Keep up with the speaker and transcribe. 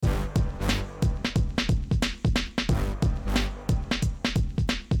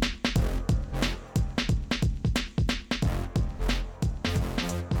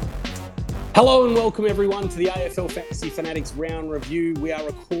Hello and welcome everyone to the AFL Fantasy Fanatics Round Review. We are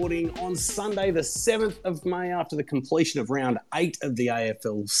recording on Sunday the 7th of May after the completion of Round 8 of the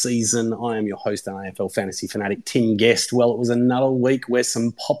AFL season. I am your host and AFL Fantasy Fanatic, Tim Guest. Well, it was another week where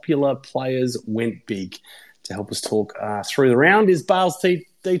some popular players went big. To help us talk through the round is Bales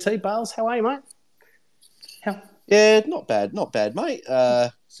DT. Bales, how are you, mate? Yeah, not bad, mate.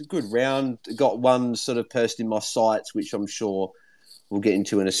 It's a good round. Got one sort of person in my sights, which I'm sure we'll get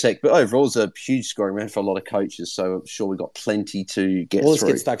into in a sec. But overall, it's a huge scoring round for a lot of coaches, so I'm sure we've got plenty to get through. Let's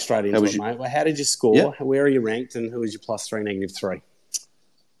get stuck straight into it, mate. Well, how did you score? Yep. Where are you ranked? And who was your +3, -3?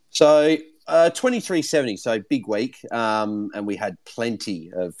 So, 23.70, so big week. And we had plenty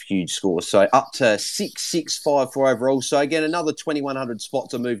of huge scores. So, up to 6,654 overall. So, again, another 2,100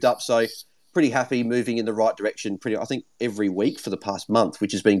 spots are moved up. So, pretty happy, moving in the right direction. I think every week for the past month,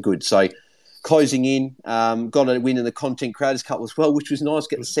 which has been good. So, closing in, got a win in the Content Creators Cup as well, which was nice.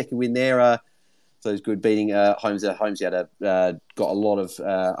 Get the second win there. So it was good beating Holmes. Holmes had got a lot of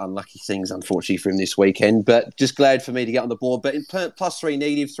unlucky things, unfortunately, for him this weekend. But just glad for me to get on the board. But in +3,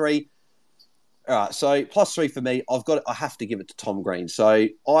 -3. All right, so +3 for me. I have to give it to Tom Green. So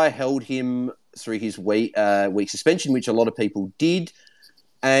I held him through his week suspension, which a lot of people did.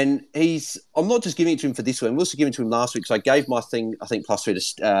 And I'm not just giving it to him for this one. I'm also giving it to him last week. So I gave my thing, I think, +3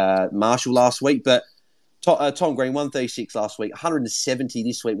 to Marshall last week. But Tom Green, 136 last week, 170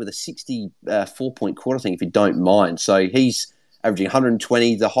 this week with a 64-point quarter, I think, if you don't mind. So he's averaging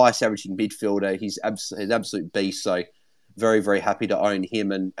 120, the highest averaging midfielder. He's an absolute beast. So very, very happy to own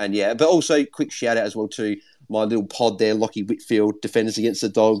him. And yeah, but also quick shout out as well to my little pod there, Lockie Whitfield, defenders against the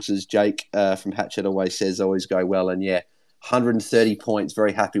Dogs, as Jake from Hatchet always says, always go well. And yeah, 130 points.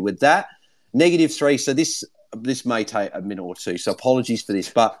 Very happy with that. -3. So this may take a minute or two. So apologies for this,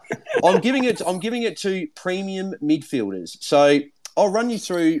 but I'm giving it to premium midfielders. So I'll run you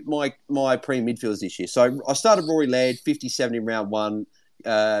through my premium midfielders this year. So I started Rory Laird, 57 in round 1.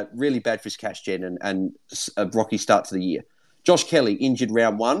 Really bad for his cash gen and a rocky start to the year. Josh Kelly, injured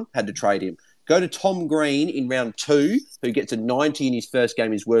round 1, had to trade him. Go to Tom Green in round 2, who gets a 90 in his first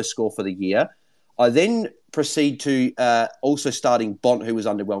game, his worst score for the year. I then proceed to also starting Bont, who was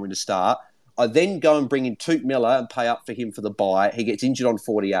underwhelming to start. I then go and bring in Toot Miller and pay up for him for the buy. He gets injured on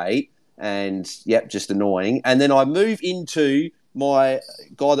 48 and, yep, just annoying. And then I move into my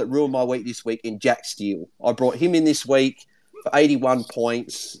guy that ruined my week this week in Jack Steele. I brought him in this week for 81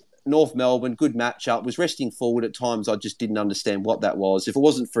 points. North Melbourne, good matchup. Was resting forward at times. I just didn't understand what that was. If it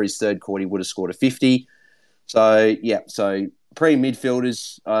wasn't for his third quarter, he would have scored a 50. So, yeah,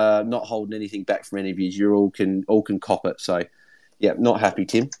 pre-midfielders, not holding anything back from any of you. You all can cop it. So, yeah, not happy,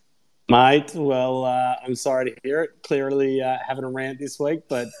 Tim. Mate, well, I'm sorry to hear it. Clearly having a rant this week,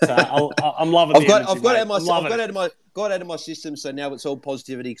 but I'm loving it. I've got out of my system, so now it's all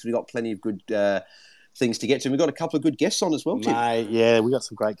positivity because we've got plenty of good things to get to. And we've got a couple of good guests on as well, Tim. Mate, yeah, we got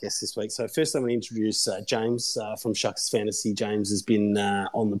some great guests this week. So first I'm going to introduce James from Shucks Fantasy. James has been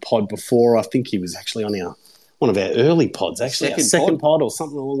on the pod before. I think he was actually on one of our early pods, actually. Second pod or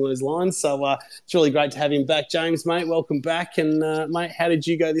something along those lines. So it's really great to have him back. James, mate, welcome back. And, mate, how did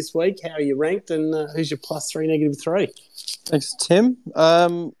you go this week? How are you ranked? And who's your +3, -3? Thanks, Tim.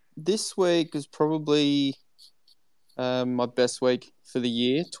 This week is probably my best week for the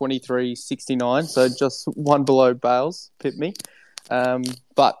year, 23.69. So just one below Bales, pipped me.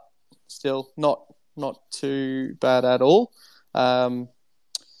 But still not too bad at all.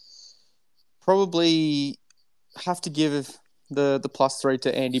 Probably have to give the +3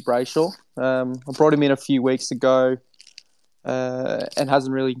 to Andy Brayshaw. I brought him in a few weeks ago and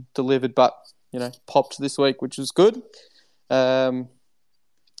hasn't really delivered, but popped this week, which was good.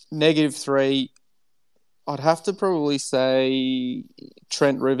 -3, I'd have to probably say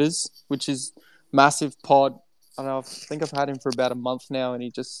Trent Rivers, which is massive pod. I think I've had him for about a month now, and he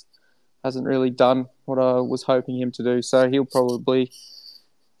just hasn't really done what I was hoping him to do. So he'll probably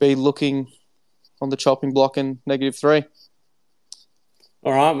be looking on the chopping block in -3.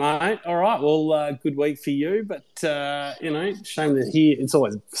 All right, mate. All right. Well, good week for you, but, shame to hear. It's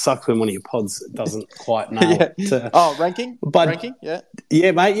always sucks when one of your pods doesn't quite nail it. Ranking? But, ranking, yeah. Yeah,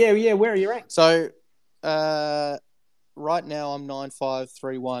 mate. Yeah. Where are you ranked? So, right now I'm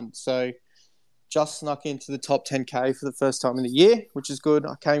 9,531. So, just snuck into the top 10K for the first time in the year, which is good.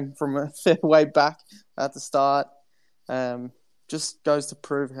 I came from a fair way back at the start. Just goes to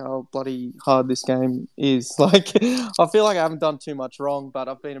prove how bloody hard this game is. Like, I feel like I haven't done too much wrong, but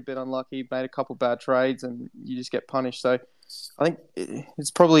I've been a bit unlucky, made a couple bad trades, and you just get punished. So I think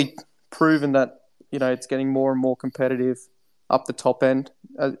it's probably proven that, it's getting more and more competitive up the top end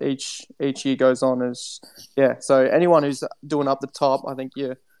as each year goes on. So anyone who's doing up the top, I think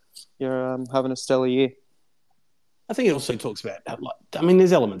you're you're having a stellar year. I think it also talks about,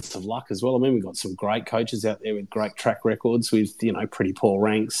 there's elements of luck as well. I mean, we've got some great coaches out there with great track records with, pretty poor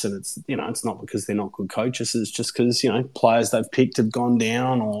ranks. And it's not because they're not good coaches. It's just because, players they've picked have gone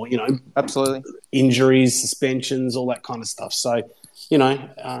down or, absolutely, injuries, suspensions, all that kind of stuff. So,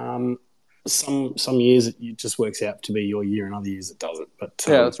 some years it just works out to be your year and other years it doesn't. But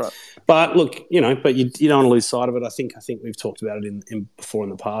yeah, that's right. But look, but you don't want to lose sight of it. I think we've talked about it in before in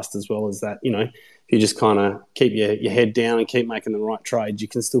the past as well, as that, if you just kind of keep your head down and keep making the right trades, you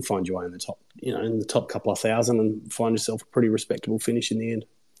can still find your way in the top, in the top couple of thousand and find yourself a pretty respectable finish in the end.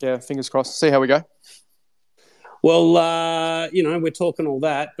 Yeah, fingers crossed. See how we go. Well, we're talking all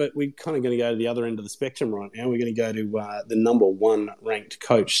that, but we're kind of going to go to the other end of the spectrum right now. We're going to go to the number one ranked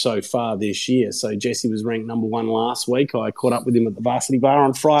coach so far this year. So Jesse was ranked number one last week. I caught up with him at the Varsity Bar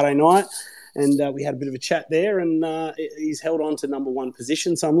on Friday night, and we had a bit of a chat there, and he's held on to number one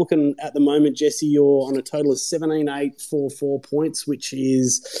position. So I'm looking at the moment, Jesse, you're on a total of 17,844 points, which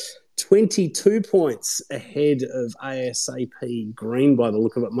is 22 points ahead of ASAP Green by the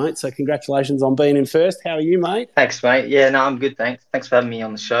look of it, mate. So congratulations on being in first. How are you, mate? Thanks, mate. Yeah, no, I'm good, thanks. Thanks for having me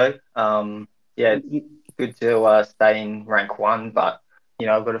on the show. Good to stay in rank one, but,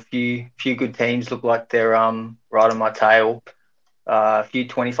 I've got a few good teams look like they're right on my tail. A few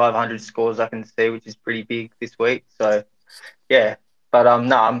 2,500 scores I can see, which is pretty big this week. So, yeah. But,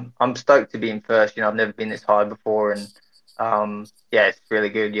 I'm stoked to be in first. I've never been this high before, and, it's really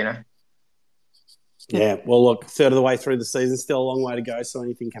good, Yeah, well, look, third of the way through the season, still a long way to go, so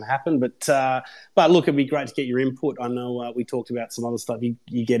anything can happen. But look, it'd be great to get your input. I know we talked about some other stuff.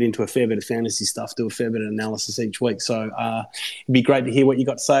 You get into a fair bit of fantasy stuff, do a fair bit of analysis each week. So it'd be great to hear what you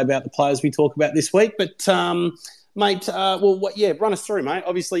got to say about the players we talk about this week. But mate, run us through, mate.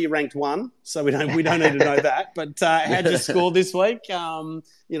 Obviously, you ranked one, so we don't need to know that. But how'd you score this week? +3,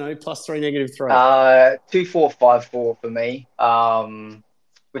 -3. 2,454 for me,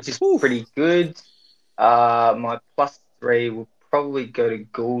 which is pretty good. My +3 will probably go to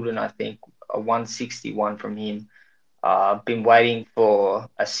Goulden, I think, a 161 from him. I've been waiting for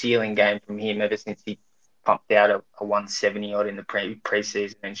a ceiling game from him ever since he pumped out a 170 odd in the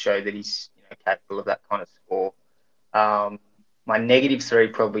preseason and showed that he's capable of that kind of score. My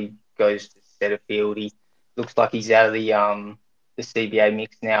 -3 probably goes to Setterfield. He looks like he's out of the CBA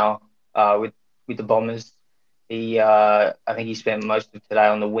mix now with the Bombers. I think he spent most of today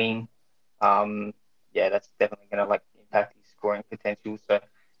on the wing. That's definitely going to impact his scoring potential. So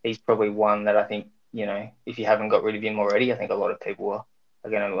he's probably one that I think, if you haven't got rid of him already, I think a lot of people are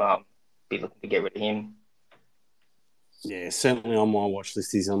going to be looking to get rid of him. Yeah, certainly on my watch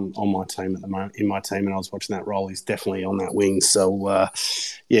list. He's on my team at the moment. In my team, and I was watching that role. He's definitely on that wing. So,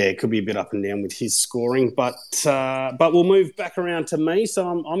 it could be a bit up and down with his scoring. But we'll move back around to me. So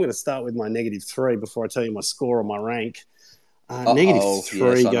I'm going to start with my -3 before I tell you my score on my rank.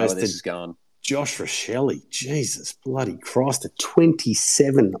 -3 goes to Josh Rochelle. Jesus bloody Christ, a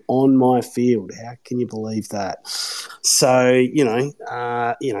 27 on my field. How can you believe that? So,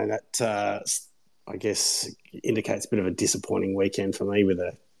 that I guess indicates a bit of a disappointing weekend for me with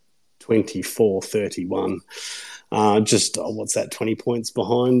a 24-31. What's that, 20 points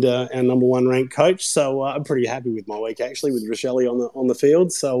behind our number one ranked coach. So I'm pretty happy with my week, actually, with Rochelle on the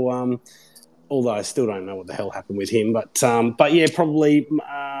field. So, although I still don't know what the hell happened with him. But probably,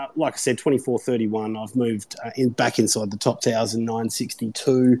 like I said, 24-31. I've moved back inside the top 1,000,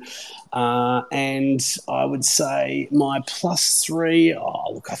 962. And I would say my +3,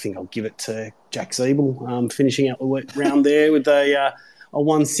 I think I'll give it to Jack Zeeble, finishing out the round there with a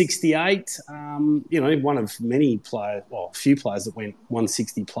 168. One of many players, a few players that went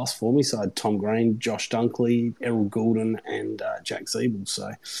 160 plus for me. So I had Tom Green, Josh Dunkley, Errol Goulden, and Jack Zeeble.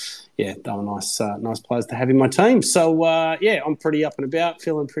 So, yeah, they were nice players to have in my team. So, I'm pretty up and about,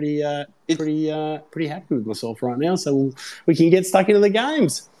 feeling pretty happy with myself right now. So we can get stuck into the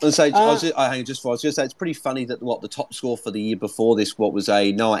games. I was going to say it's pretty funny that the top score for the year before this, was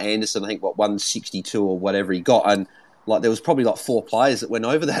a Noah Anderson, I think 162 or whatever he got, and there was probably 4 players that went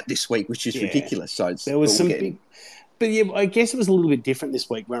over that this week, which is ridiculous. So there was some big. But yeah, I guess it was a little bit different this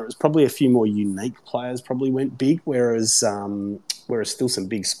week, where it was probably a few more unique players probably went big, whereas still some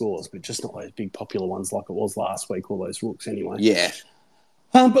big scores, but just not those big popular ones like it was last week, all those rooks anyway. Yeah.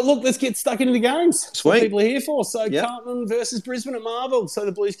 But look, let's get stuck into the games. Sweet. What people are here for. So Carlton versus Brisbane at Marvel. So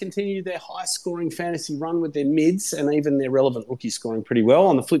the Blues continue their high-scoring fantasy run with their mids and even their relevant rookies scoring pretty well.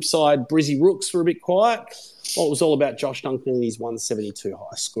 On the flip side, Brizzy Rooks were a bit quiet. Well, it was all about Josh Dunkley and his 172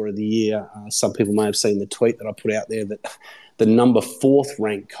 high score of the year. Some people may have seen the tweet that I put out there that the number 4th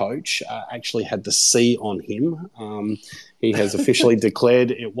ranked coach actually had the C on him. He has officially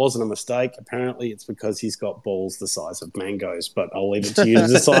declared it wasn't a mistake. Apparently, it's because he's got balls the size of mangoes. But I'll leave it to you to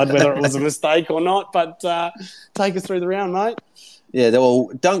decide whether it was a mistake or not. But take us through the round, mate. Yeah, well,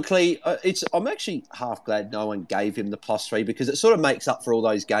 Dunkley, I'm actually half glad no one gave him the +3 because it sort of makes up for all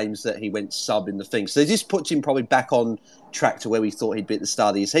those games that he went sub in the thing. So this puts him probably back on track to where we thought he'd be at the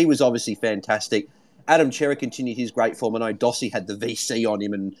start of the year. He was obviously fantastic. Adam Cherry continued his great form. I know Dossie had the VC on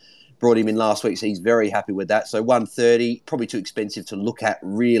him and brought him in last week, so he's very happy with that. So 130, probably too expensive to look at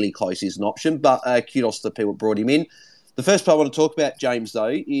really close is an option, but kudos to the people that brought him in. The first player I want to talk about, James,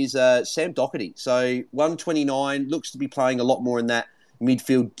 though, is Sam Doherty. So 129, looks to be playing a lot more in that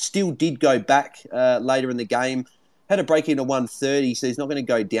midfield. Still did go back later in the game. Had a break into 130, so he's not going to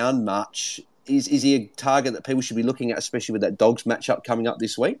go down much. Is he a target that people should be looking at, especially with that Dogs matchup coming up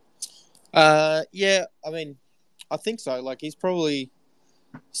this week? Yeah, I mean, I think so. Like, he's probably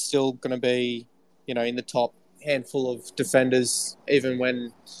still going to be, in the top handful of defenders, even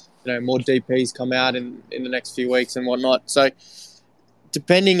when more DPs come out in the next few weeks and whatnot. So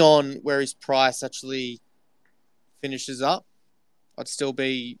depending on where his price actually finishes up, I'd still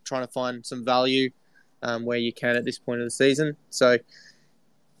be trying to find some value where you can at this point of the season. So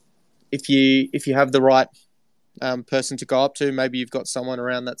if you have the right person to go up to, maybe you've got someone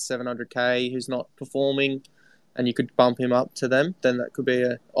around that 700k who's not performing and you could bump him up to them, then that could be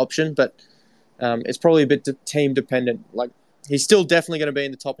an option. But it's probably a bit team dependent. Like, he's still definitely going to be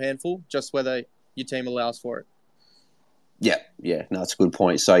in the top handful, just whether your team allows for it. Yeah, no, that's a good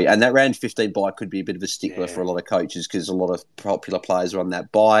point. So, and that round 15 bye could be a bit of a stickler for a lot of coaches because a lot of popular players are on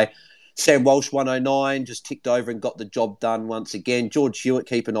that bye. Sam Walsh, 109, just ticked over and got the job done once again. George Hewitt,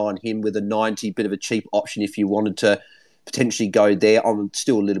 keep an eye on him with a 90, bit of a cheap option if you wanted to potentially go there. I'm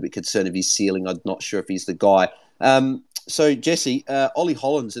still a little bit concerned of his ceiling. I'm not sure if he's the guy. So, Jesse, Ollie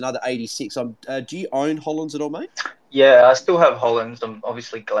Hollands, another 86. Do you own Hollands at all, mate? Yeah, I still have Hollands. I'm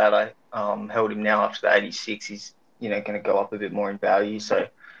obviously glad I held him now after the 86. He's, going to go up a bit more in value. So,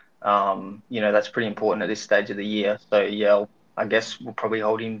 that's pretty important at this stage of the year. So, yeah, I guess we'll probably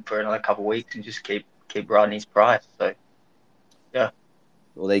hold him for another couple of weeks and just keep riding his price. So, yeah.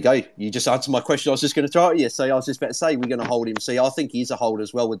 Well, there you go. You just answered my question. I was just going to throw it at you. So I was just about to say we're going to hold him. See, I think he's a hold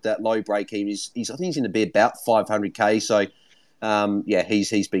as well with that low break. I think he's going to be about 500k. So,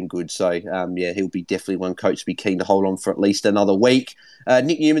 he's been good. So, he'll be definitely one coach to be keen to hold on for at least another week.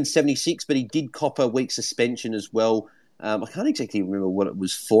 Nick Newman, 76, but he did cop a week suspension as well. I can't exactly remember what it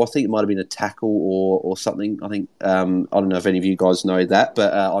was for. I think it might have been a tackle or something. I think I don't know if any of you guys know that,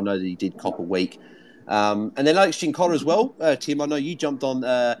 but I know that he did cop a week. And then Alex Chincotta as well. Tim, I know you jumped on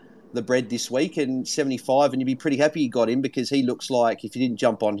the bread this week and 75, and you'd be pretty happy you got him because he looks like if you didn't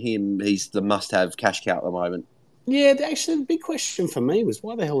jump on him, he's the must-have cash cow at the moment. Yeah, actually, the big question for me was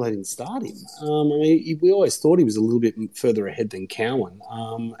why the hell they didn't start him. We always thought he was a little bit further ahead than Cowan,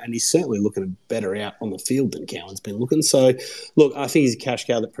 and he's certainly looking better out on the field than Cowan's been looking. So, look, I think he's a cash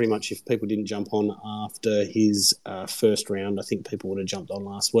cow that pretty much if people didn't jump on after his first round, I think people would have jumped on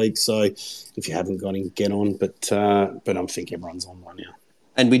last week. So, if you haven't got him, get on. But I'm thinking everyone's on right now.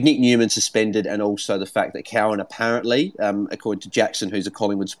 And with Nick Newman suspended and also the fact that Cowan apparently, according to Jackson, who's a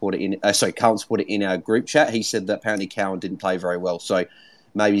Collingwood supporter Carlton supporter in our group chat, he said that apparently Cowan didn't play very well. So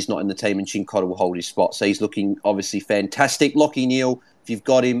maybe he's not in the team and Chincotta will hold his spot. So he's looking obviously fantastic. Lachie Neale, if you've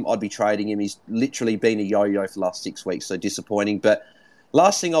got him, I'd be trading him. He's literally been a yo-yo for the last 6 weeks, so disappointing. But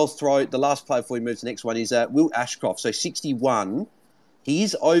last thing I'll throw, the last player before we move to the next one is Will Ashcroft. So 61. He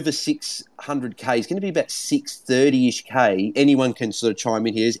is over 600k. He's going to be about 630-ish k. Anyone can sort of chime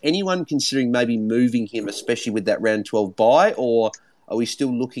in here. Is anyone considering maybe moving him, especially with that round 12 bye, or are we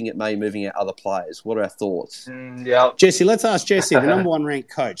still looking at maybe moving out other players? What are our thoughts? Yeah, Jesse, let's ask Jesse, the number one ranked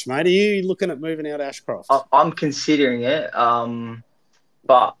coach, mate. Are you looking at moving out Ashcroft? I'm considering it,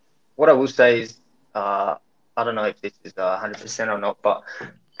 but what I will say is I don't know if this is 100% or not, but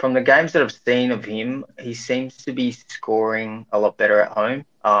from the games that I've seen of him, he seems to be scoring a lot better at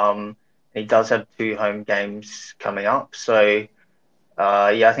home. He does have 2 home games coming up. So,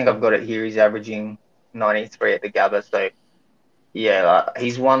 I think I've got it here. He's averaging 93 at the Gabba. So,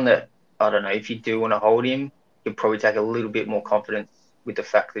 he's one that, I don't know, if you do want to hold him, you'll probably take a little bit more confidence with the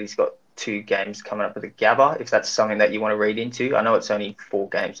fact that he's got 2 games coming up at the Gabba, if that's something that you want to read into. I know it's only 4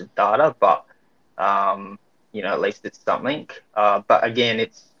 games of data, but, at least it's something. But again,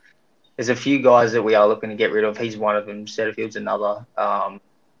 there's a few guys that we are looking to get rid of. He's one of them. Setterfield's another.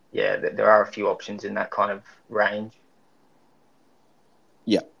 There are a few options in that kind of range.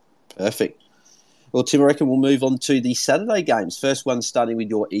 Yeah, perfect. Well, Tim, I reckon we'll move on to the Saturday games. First one starting with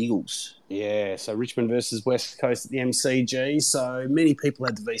your Eagles. Yeah, so Richmond versus West Coast at the MCG. So many people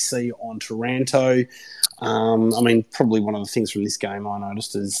had the VC on Taranto. Probably one of the things from this game I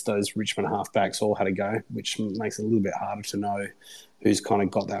noticed is those Richmond halfbacks all had a go, which makes it a little bit harder to know who's kind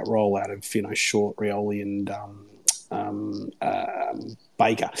of got that role out of, Short, Rioli and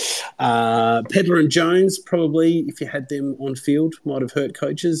Baker. Pedler and Jones, probably, if you had them on field, might have hurt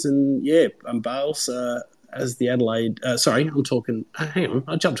coaches. And, Bales as the Adelaide... hang on,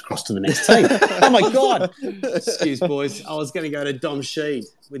 I jumped across to the next team. Oh, my God. Excuse, boys. I was going to go to Dom Sheed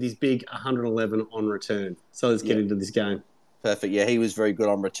with his big 111 on return. So let's get into this game. Perfect. Yeah, he was very good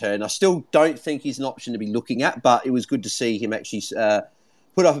on return. I still don't think he's an option to be looking at, but it was good to see him actually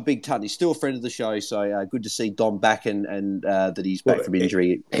put up a big ton. He's still a friend of the show, so good to see Dom back and that he's back from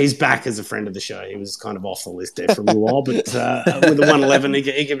injury. He's back as a friend of the show. He was kind of off the list there for a little while, but with the 111,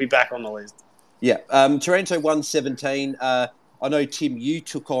 he can be back on the list. Yeah. Taranto 117. I know, Tim, you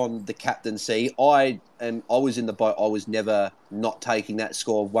took on the captaincy. I was in the boat. I was never not taking that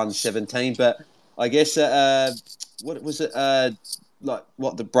score of 117, but I guess what was it?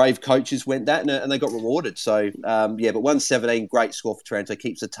 The brave coaches went that and they got rewarded. So, but 117, great score for Taranto,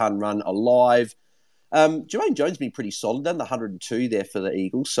 keeps the ton run alive. Jermaine Jones been pretty solid, done the 102 there for the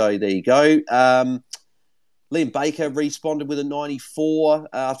Eagles. So there you go. Liam Baker responded with a 94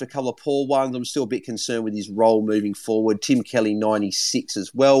 after a couple of poor ones. I'm still a bit concerned with his role moving forward. Tim Kelly, 96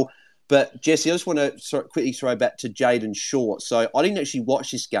 as well. But, Jesse, I just want to quickly throw back to Jayden Short. So I didn't actually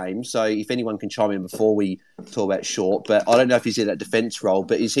watch this game, so if anyone can chime in before we talk about Short, but I don't know if he's in that defence role,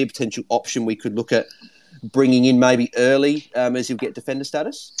 but is he a potential option we could look at bringing in maybe early as he'll get defender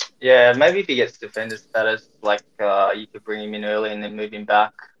status? Yeah, maybe if he gets defender status, you could bring him in early and then move him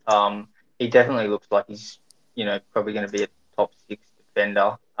back. He definitely looks like he's, probably going to be a top 6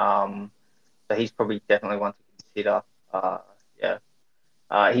 defender. So he's probably definitely one to consider.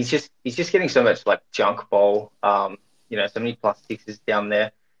 He's just getting so much junk ball, so many +6s down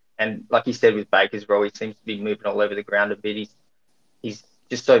there. And like you said with Baker's role, he seems to be moving all over the ground a bit. He's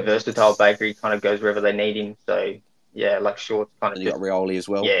just so versatile, Baker. He kind of goes wherever they need him. So, Short's kind of... And you got Rioli as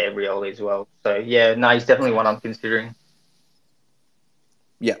well. Yeah, Rioli as well. So, he's definitely one I'm considering.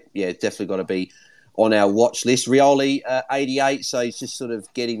 Yeah, it's definitely got to be on our watch list. Rioli, 88, so he's just sort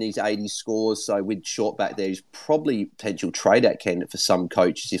of getting these 80 scores. So with Short back there, he's probably potential trade-out candidate for some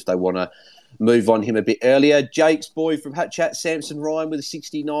coaches if they want to move on him a bit earlier. Jake's boy from Hat Chat, Samson Ryan with a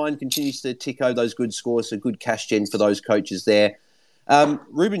 69, continues to tick over those good scores, so good cash gen for those coaches there.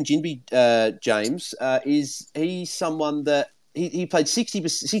 Ruben Jinby, James, is he someone that he played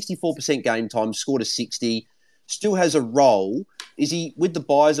 64% game time, scored a 60, still has a role. Is he, with the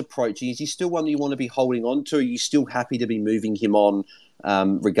buyers approaching, is he still one that you want to be holding on to? Are you still happy to be moving him on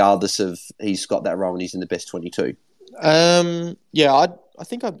regardless of he's got that role and he's in the best 22? I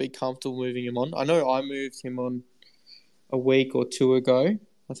think I'd be comfortable moving him on. I know I moved him on a week or two ago.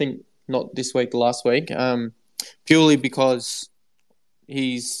 I think not this week, last week, purely because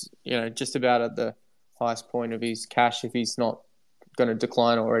he's just about at the highest point of his cash if he's not going to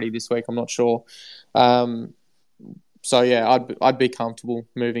decline already this week. I'm not sure. I'd be comfortable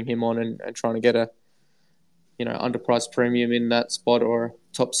moving him on and trying to get a underpriced premium in that spot or a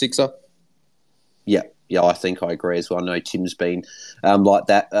top 6er. Yeah, I think I agree as well. I know Tim's been like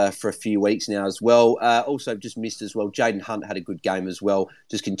that for a few weeks now as well. Also, just missed as well, Jaden Hunt had a good game as well.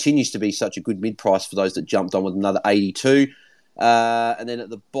 Just continues to be such a good mid-price for those that jumped on with another 82. And then at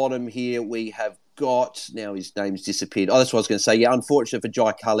the bottom here, we have got, now his name's disappeared. Oh, that's what I was going to say. Yeah, unfortunate for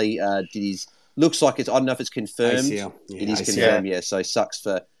Jai Cully. Looks like it's, I don't know if it's confirmed. ACL. It is confirmed, yeah. So sucks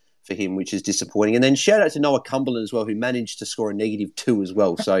for him, which is disappointing. And then shout out to Noah Cumberland as well, who managed to score a -2 as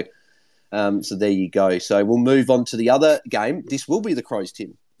well. So so there you go. So we'll move on to the other game. This will be the Crows,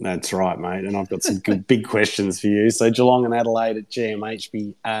 Tim. That's right, mate. And I've got some good big questions for you. So Geelong and Adelaide at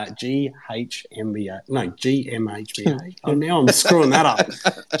GMHBA. Oh, now I'm screwing that up.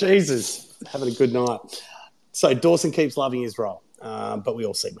 Jesus, having a good night. So Dawson keeps loving his role. But we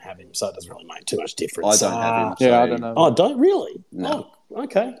all seem to have him, so it doesn't really make too much difference. I don't have him. So... I don't know. Oh, don't really? No. Oh,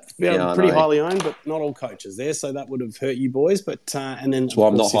 okay. Yeah, pretty highly owned, but not all coaches there, so that would have hurt you boys. But and then that's why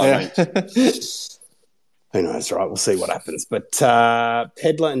I'm not high ranked. Who knows, right? We'll see what happens. But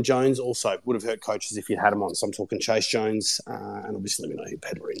Pedler and Jones also would have hurt coaches if you had them on. So I'm talking Chase Jones, and obviously we know who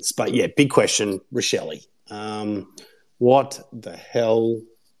Pedler is. But yeah, big question, Rochelle. What the hell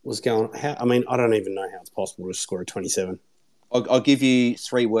was going on? I don't even know how it's possible to score a 27. I'll give you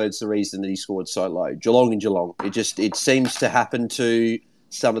 3 words the reason that he scored so low. Geelong and Geelong. It seems to happen to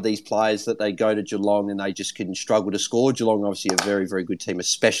some of these players that they go to Geelong and they just can struggle to score. Geelong obviously a very, very good team,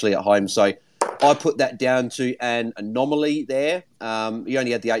 especially at home. So I put that down to an anomaly there. He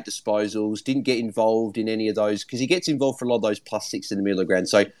only had the 8 disposals, didn't get involved in any of those because he gets involved for a lot of those +6 in the middle of the ground.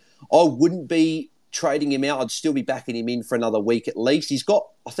 So I wouldn't be trading him out. I'd still be backing him in for another week at least. He's got,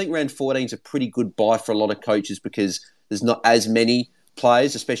 I think round 14 is a pretty good buy for a lot of coaches because there's not as many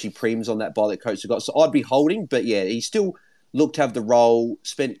players, especially Prims on that buy that coaches have got. So I'd be holding, but yeah, he still looked to have the role,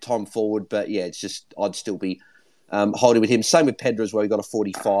 spent time forward, but yeah, it's just, I'd still be holding with him. Same with Pedro as well. He got a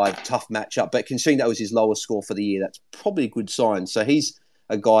 45, tough matchup. But considering that was his lowest score for the year, that's probably a good sign. So he's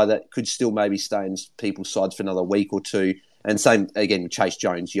a guy that could still maybe stay in people's sides for another week or two. And same, again, with Chase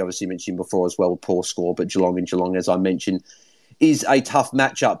Jones. You obviously mentioned him before as well, a poor score. But Geelong, as I mentioned, is a tough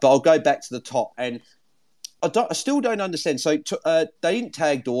matchup. But I'll go back to the top. And I still don't understand. So they didn't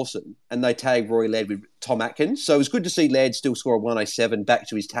tag Dawson and they tagged Rory Laird with Tom Atkins. So it was good to see Laird still score a 107 back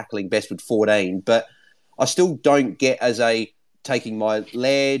to his tackling best with 14. But I still don't get taking my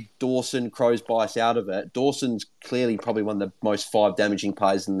Laird, Dawson, Crows bias out of it. Dawson's clearly probably one of the most 5 damaging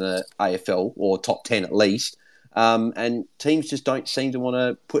players in the AFL, or top 10 at least. And teams just don't seem to want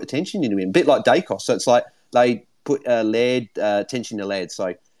to put attention into him. A bit like Dacos. So it's like they put attention to Laird.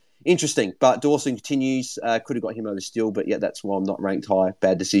 So interesting. But Dawson continues. Could have got him over Steele, but yeah, that's why I'm not ranked high.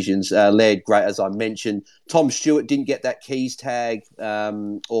 Bad decisions. Laird, great, as I mentioned. Tom Stewart didn't get that Keys tag,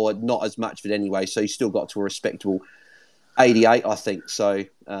 or not as much of it anyway, so he still got to a respectable 88, I think. So,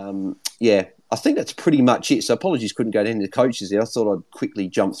 yeah, I think that's pretty much it. So apologies couldn't go into the coaches there. I thought I'd quickly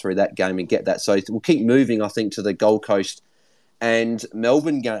jump through that game and get that. So we'll keep moving, I think, to the Gold Coast and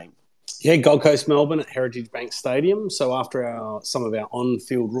Melbourne game. Yeah, Gold Coast, Melbourne at Heritage Bank Stadium. So after some of our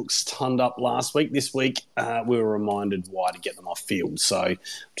on-field rooks turned up last week, this week we were reminded why to get them off field. So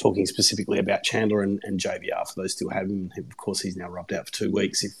talking specifically about Chandler and JVR, for those still have him. Of course, he's now rubbed out for 2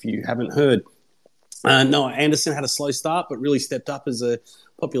 weeks, if you haven't heard. Noah Anderson had a slow start, but really stepped up as a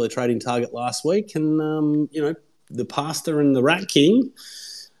popular trading target last week. And, the Pastor and the Rat King,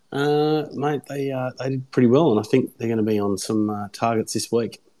 mate, they did pretty well. And I think they're going to be on some targets this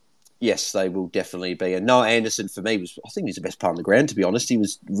week. Yes, they will definitely be. And Noah Anderson, for me, I think he's the best part on the ground, to be honest. He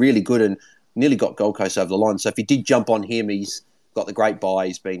was really good and nearly got Gold Coast over the line. So if he did jump on him, he's got the great buy.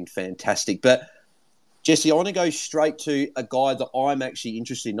 He's been fantastic. But, Jesse, I want to go straight to a guy that I'm actually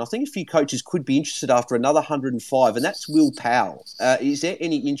interested in. I think a few coaches could be interested after another 105, and that's Will Powell. Is there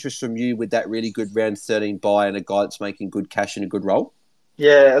any interest from you with that really good round 13 buy and a guy that's making good cash in a good role?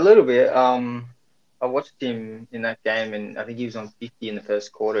 Yeah, a little bit. I watched him in that game, and I think he was on 50 in the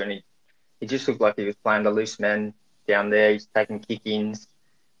first quarter, and he just looked like he was playing the loose man down there. He's taking kick-ins.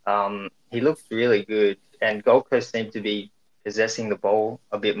 He looked really good, and Gold Coast seemed to be possessing the ball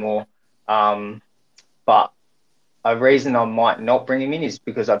a bit more. But a reason I might not bring him in is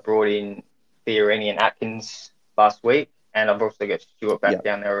because I brought in Fiorini and Atkins last week, and I've also got Stewart back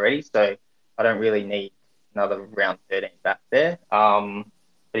down there already, so I don't really need another round 13 back there. But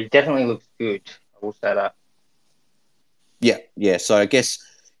he definitely looks good, I will say that. Yeah. So I guess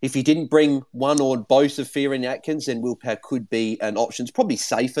if you didn't bring one or both of Fiorini and Atkins, then Will Powell could be an option. It's probably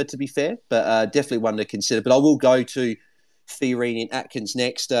safer, to be fair, but definitely one to consider. But I will go to Fiorini and Atkins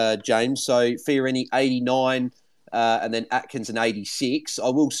next, James. So Fiorini 89 and then Atkins an 86. I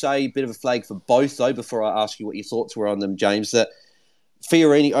will say a bit of a flag for both, though, before I ask you what your thoughts were on them, James, that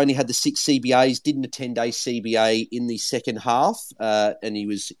Fiorini only had the 6 CBAs, didn't attend a CBA in the second half, and he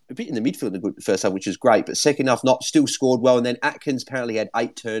was a bit in the midfield in the first half, which is great, but second half still scored well. And then Atkins apparently had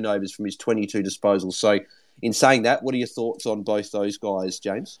 8 turnovers from his 22 disposals. So in saying that, what are your thoughts on both those guys,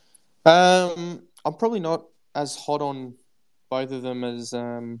 James? I'm probably not as hot on both of them as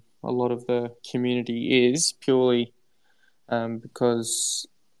a lot of the community is, purely because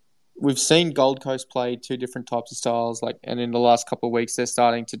we've seen Gold Coast play 2 different types of styles, and in the last couple of weeks they're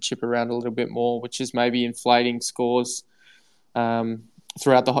starting to chip around a little bit more, which is maybe inflating scores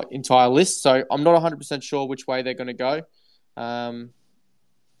throughout the entire list. So I'm not 100% sure which way they're going to go, but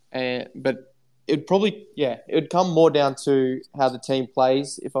it would come more down to how the team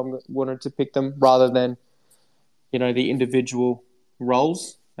plays if I wanted to pick them, rather than the individual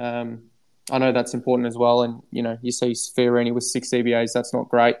roles. I know that's important as well, and you see Fiorini with 6 CBAs, that's not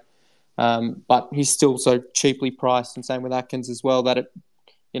great. But he's still so cheaply priced, and same with Atkins as well, that it,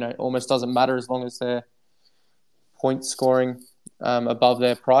 almost doesn't matter as long as they're point scoring above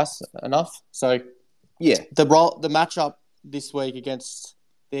their price enough. So, yeah, the matchup this week against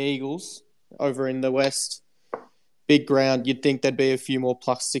the Eagles over in the West, big ground, you'd think there'd be a few more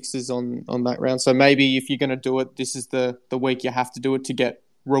 +6s on that round. So maybe if you're going to do it, this is the week you have to do it to get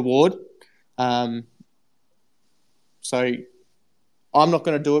reward. So I'm not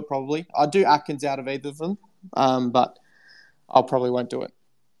going to do it probably. I'd do Atkins out of either of them, but I probably won't do it.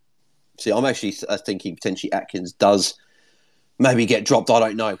 See, I'm actually thinking potentially Atkins does maybe get dropped. I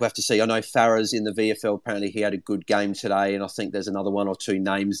don't know. We have to see. I know Farah's in the VFL. Apparently, he had a good game today, and I think there's another one or two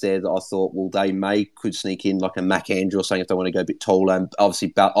names there that I thought, well, they could sneak in like a Mac Andrew or something if they want to go a bit taller. And obviously,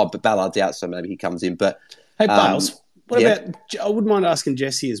 Ballard's out, so maybe he comes in. But hey, Bales, what about? I wouldn't mind asking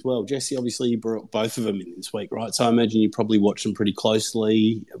Jesse as well. Jesse, obviously, you brought both of them in this week, right? So I imagine you probably watched them pretty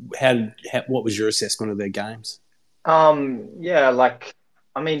closely. What was your assessment of their games? Yeah,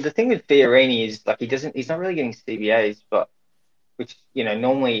 I mean, the thing with Fiorini is he's not really getting CBAs, but which,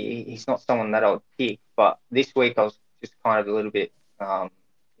 normally he's not someone that I would pick. But this week I was just kind of a little bit,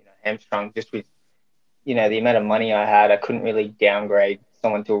 hamstrung just with, the amount of money I had. I couldn't really downgrade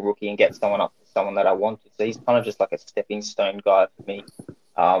someone to a rookie and get someone up to someone that I wanted. So he's kind of just like a stepping stone guy for me.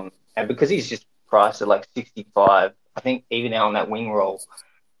 And because he's just priced at like 65, I think even now on that wing role,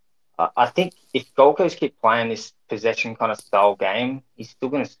 I think if Gold Coast keep playing this possession kind of style game, he's still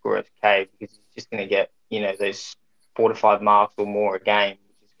going to score at K because he's just going to get, those 4 to 5 marks or more a game,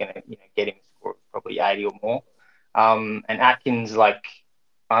 which is going to, get him to score probably 80 or more. And Atkins,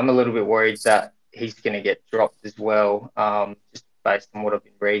 I'm a little bit worried that he's going to get dropped as well, just based on what I've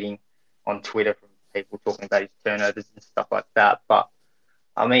been reading on Twitter from people talking about his turnovers and stuff like that. But,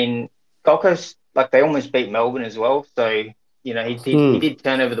 I mean, Gold Coast, they almost beat Melbourne as well. So, he did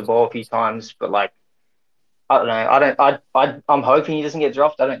turn over the ball a few times, but, I don't know. I'm hoping he doesn't get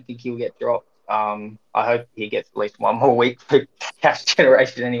dropped. I don't think he'll get dropped. I hope he gets at least one more week for cash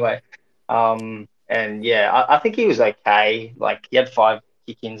generation anyway. And yeah, I think he was okay. He had 5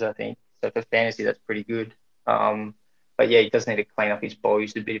 kick-ins, I think. So for fantasy, that's pretty good. But yeah, he does need to clean up his ball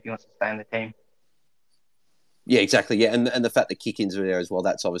use a bit if he wants to stay in the team. Yeah, exactly. Yeah, and the fact that kick-ins were there as well,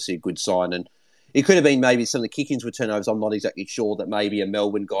 that's obviously a good sign. And it could have been maybe some of the kick-ins were turnovers. I'm not exactly sure that maybe a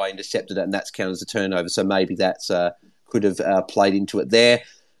Melbourne guy intercepted it and that's counted as a turnover. So maybe that's could have played into it there.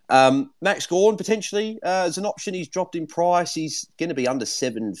 Max Gawn, potentially, as an option. He's dropped in price. He's going to be under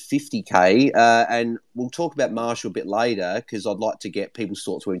 750k. And we'll talk about Marshall a bit later because I'd like to get people's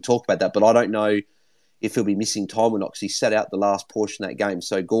thoughts when we talk about that. But I don't know if he'll be missing time or not because he sat out the last portion of that game.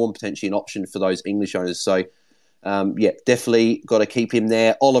 So Gawn, potentially an option for those English owners. So, definitely got to keep him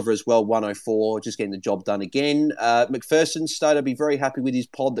there. Oliver as well, 104, just getting the job done again. McPherson started to be very happy with his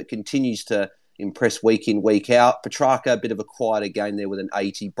pod that continues to impress week in, week out. Petrarca, a bit of a quieter game there with an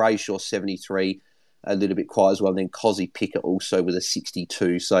 80. Brayshaw, 73, a little bit quiet as well. And then Cozzy Pickett also with a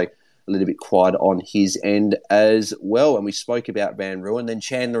 62. So a little bit quiet on his end as well. And we spoke about Van Rooyen. Then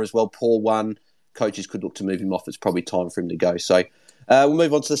Chandler as well, Paul 1. Coaches could look to move him off. It's probably time for him to go. So we'll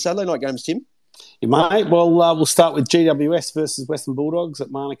move on to the Saturday night games, Tim. You might. Well, we'll start with GWS versus Western Bulldogs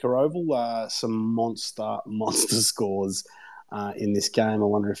at Manuka Oval. Some monster scores in this game. I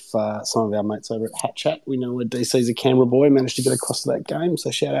wonder if some of our mates over at Hat Chat, we know DC's a Canberra boy, managed to get across to that game,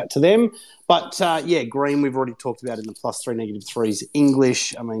 so shout out to them. But, Green, we've already talked about in the +3, -3s.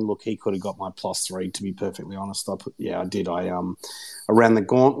 English, I mean, look, he could have got my +3, to be perfectly honest. I did. I ran the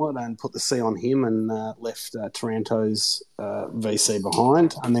gauntlet and put the C on him and left Taranto's VC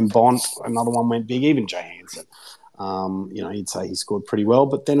behind. And then Bont, another one went big, even Jay Hansen. You'd say he scored pretty well.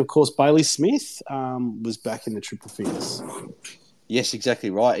 But then, of course, Bailey Smith was back in the triple figures. Yes,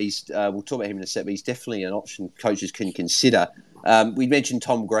 exactly right. We'll talk about him in a sec, but he's definitely an option coaches can consider. We mentioned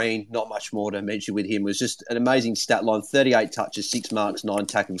Tom Green, not much more to mention with him. It was just an amazing stat line, 38 touches, 6 marks, 9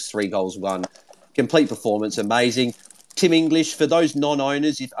 tackles, 3 goals, 1. Complete performance, amazing. Tim English, for those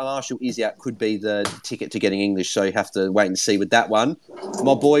non-owners, if Marshall is out, could be the ticket to getting English, so you have to wait and see with that one.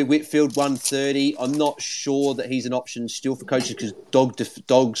 My boy Whitfield, 130. I'm not sure that he's an option still for coaches because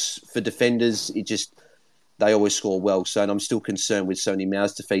dogs for defenders, they always score well. So, and I'm still concerned with so many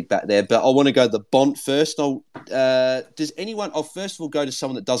mouths to feed back there. But I want to go the Bont first. Does anyone? I'll first of all go to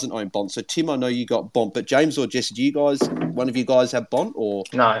someone that doesn't own Bont. So, Tim, I know you got Bont, but James or Jesse, do you guys? One of you guys have Bont or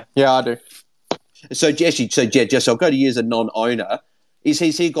no? Yeah, I do. So, Jesse, I'll go to you as a non-owner. Is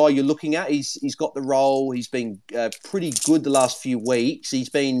he a guy you're looking at? He's got the role. He's been pretty good the last few weeks. He's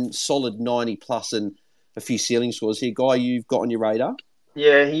been solid 90 plus and a few ceiling scores. Is he a guy you've got on your radar?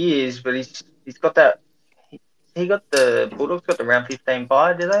 Yeah, he is, but he's got that. He got the Bulldogs got the round 15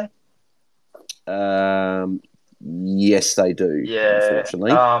 bye, do they? Yes, they do. Yeah.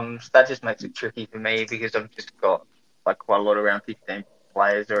 Unfortunately, so that just makes it tricky for me because I've just got quite a lot of round 15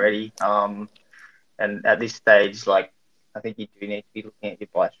 players already. And at this stage, I think you do need to be looking at your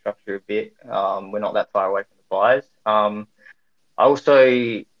buy structure a bit. We're not that far away from the buys. I'm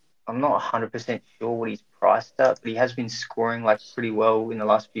not 100% sure what he's priced at, but he has been scoring pretty well in the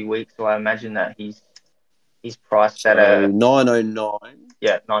last few weeks. So I imagine that he's He's priced at So a 909.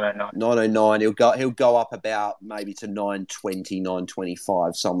 909. 909. He'll go up about maybe to 920,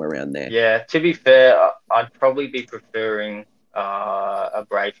 925, somewhere around there. Yeah, to be fair, I'd probably be preferring a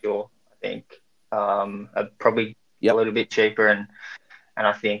Brayshaw. I think probably a little bit cheaper, and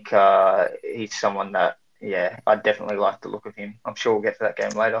I think he's someone that I'd definitely like the look of him. I'm sure we'll get to that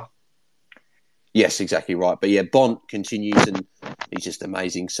game later. Yes, exactly right. But yeah, Bont continues and he's just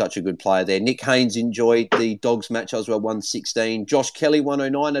amazing. Such a good player there. Nick Haynes enjoyed the Dogs match as well, 116. Josh Kelly,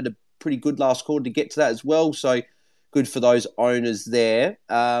 109, had a pretty good last quarter to get to that as well. So good for those owners there.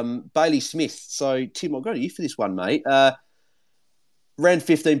 Bailey Smith. So, Tim, I'll go to you for this one, mate. Round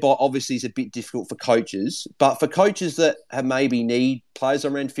 15 bye obviously is a bit difficult for coaches, but for coaches that have maybe need players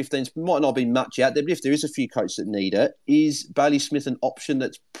on round 15s, might not be much out there, but if there is a few coaches that need it, is Bailey Smith an option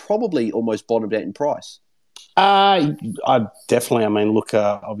that's probably almost bottomed out in price? I definitely. I mean, look,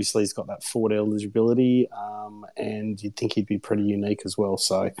 obviously he's got that forward eligibility, and you'd think he'd be pretty unique as well.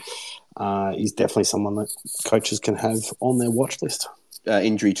 So he's definitely someone that coaches can have on their watch list.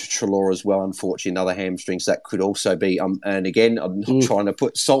 Injury to Treloar as well, unfortunately, another hamstring. So that could also be, and again, I'm not trying to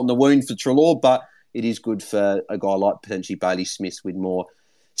put salt in the wound for Treloar, but it is good for a guy like potentially Bailey Smith with more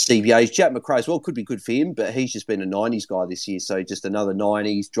CBAs. Jack McRae as well could be good for him, but he's just been a 90s guy this year, so just another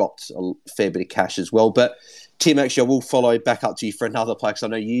 90s, dropped a fair bit of cash as well. But Tim, actually, I will follow back up to you for another player because I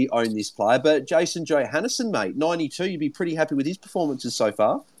know you own this player, but Jason Johannisen, mate, 92, you'd be pretty happy with his performances so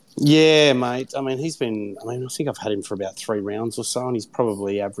far. Yeah, mate. I mean, I think I've had him for about 3 rounds or so, and he's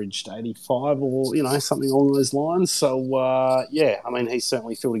probably averaged 85 or, something along those lines. So, I mean, he's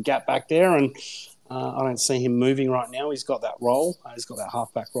certainly filled a gap back there, and I don't see him moving right now. He's got that role. He's got that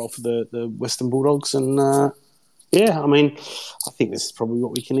halfback role for the Western Bulldogs, and, I mean, I think this is probably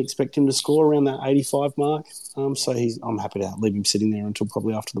what we can expect him to score around that 85 mark. So I'm happy to leave him sitting there until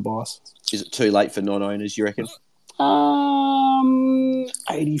probably after the buys. Is it too late for non-owners, you reckon?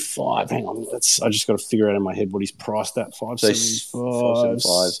 85. Hang on. I just got to figure out in my head what he's priced at.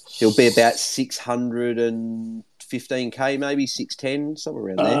 575. He'll be about 615k, maybe 610, somewhere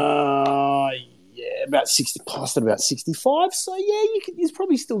around there. About 60, priced at about 65. So he's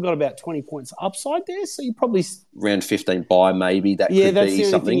probably still got about 20 points upside there. So you probably round 15 buy maybe that could be something. Yeah, that's the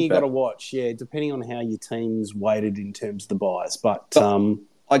only thing you got to watch. Yeah, depending on how your team's weighted in terms of the buys, but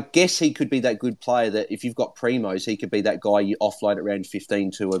I guess he could be that good player that if you've got primos, he could be that guy you offload at round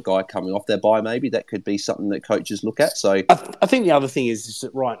 15 to a guy coming off their buy maybe. That could be something that coaches look at. So I think the other thing is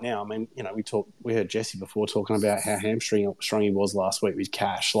that right now, I mean, we heard Jesse before talking about how hamstring he was last week with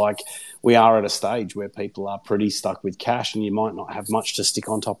cash. Like, we are at a stage where people are pretty stuck with cash and you might not have much to stick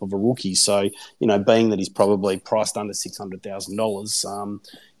on top of a rookie. So, being that he's probably priced under $600,000,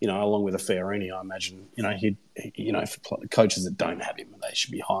 along with a Fiorini, I imagine, for coaches that don't have him, they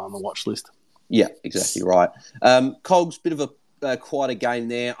should be high on the watch list. Yeah, exactly right. Cogs, bit of a quieter game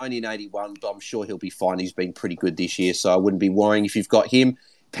there, only an 81, but I'm sure he'll be fine. He's been pretty good this year, so I wouldn't be worrying if you've got him.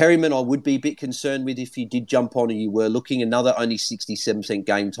 Perryman, I would be a bit concerned with if you did jump on and you were looking. Another only 67%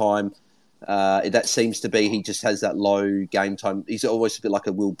 game time. That seems to be, he just has that low game time. He's always a bit like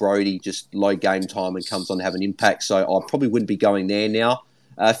a Will Brodie, just low game time and comes on to have an impact, so I probably wouldn't be going there now.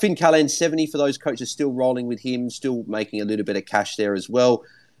 Finn Callan, 70 for those coaches, still rolling with him, still making a little bit of cash there as well.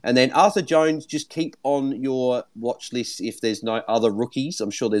 And then Arthur Jones, just keep on your watch list if there's no other rookies.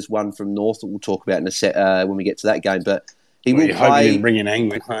 I'm sure there's one from North that we'll talk about in a set when we get to that game. But he will play. You didn't bring in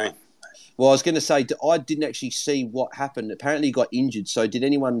Angwin, hey? Well, I was going to say, I didn't actually see what happened. Apparently he got injured. So did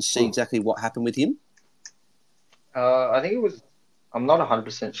anyone see exactly what happened with him? I think it was, I'm not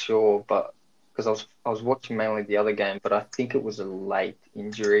 100% sure, but because I was watching mainly the other game, but I think it was a late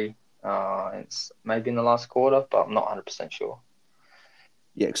injury. It's maybe in the last quarter, but I'm not 100% sure.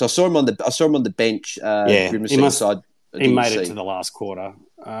 Yeah, because I saw him on the bench. He made it to the last quarter.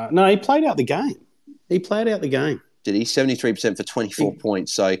 No, he played out the game. Did he? 73% for 24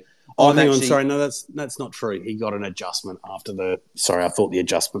 points. So sorry, no, that's not true. He got an adjustment after I thought the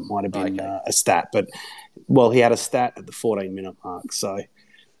adjustment might have been a stat, but he had a stat at the 14-minute mark. So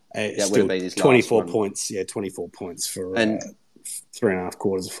that would have been his 24 points. Yeah, 24 points for 3.5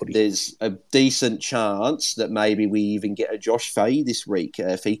 quarters of footy. There's a decent chance that maybe we even get a Josh Fahey this week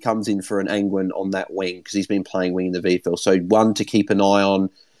if he comes in for an Angwin on that wing because he's been playing wing in the VFL. So one to keep an eye on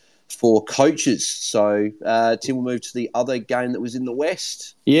for coaches. So Tim will move to the other game that was in the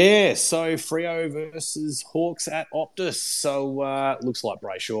West. Yeah, so Freo versus Hawks at Optus. So looks like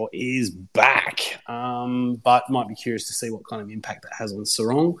Brayshaw is back, but might be curious to see what kind of impact that has on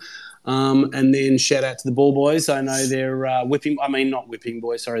Sarong. And then shout out to the Ball Boys. I know their their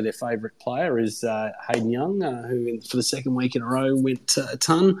favourite player is Hayden Young, who for the second week in a row went a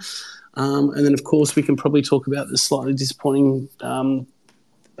ton. And then, of course, we can probably talk about the slightly disappointing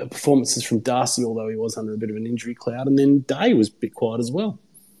performances from Darcy, although he was under a bit of an injury cloud. And then Day was a bit quiet as well.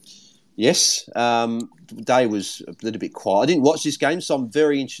 Yes, Day was a little bit quiet. I didn't watch this game, so I'm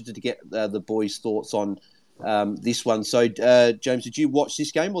very interested to get the boys' thoughts on this one. So, James, did you watch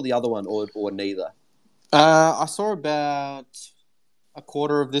this game or the other one, or neither? I saw about a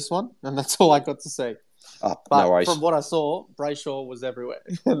quarter of this one, and that's all I got to see. Oh, But no worries. from what I saw, Brayshaw was everywhere.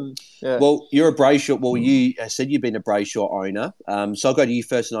 Yeah. Well, you're a Brayshaw. Well, you said you've been a Brayshaw owner. So I'll go to you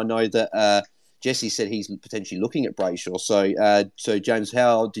first, and I know that Jesse said he's potentially looking at Brayshaw. So James,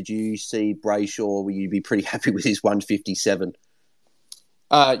 how did you see Brayshaw? Will you be pretty happy with his 157?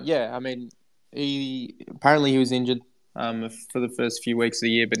 Yeah, I mean, he was injured for the first few weeks of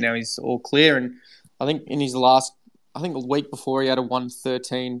the year, but now he's all clear. And I think in his a week before, he had a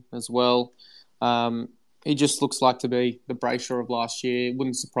 113 as well. He just looks like to be the Brayshaw of last year. It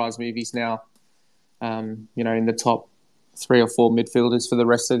wouldn't surprise me if he's now, in the top 3 or 4 midfielders for the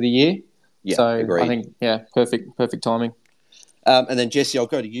rest of the year. Yeah, so agreed. I think, perfect timing. And then Jesse, I'll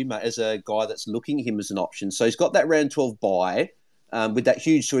go to you, mate, as a guy that's looking at him as an option. So he's got that round 12 bye. With that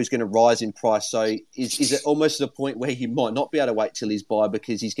huge story, he's going to rise in price. So is it almost to the point where he might not be able to wait till his bye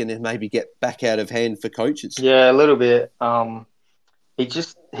because he's going to maybe get back out of hand for coaches? Yeah, a little bit. He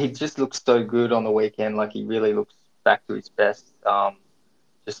just looks so good on the weekend. Like he really looks back to his best.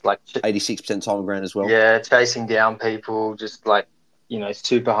 Just like 86% time on ground as well. Yeah, chasing down people, just like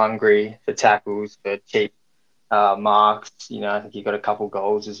super hungry for tackles, for cheap marks. I think he got a couple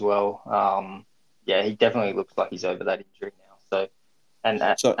goals as well. Yeah, he definitely looks like he's over that injury now. So,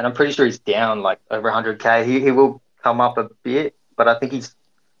 and I'm pretty sure he's down like over 100K. He will come up a bit, but I think he's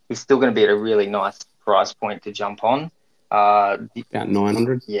still going to be at a really nice price point to jump on. About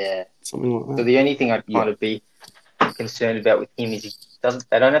 900? Yeah. Something like that. So the only thing I'd kind of be concerned about with him is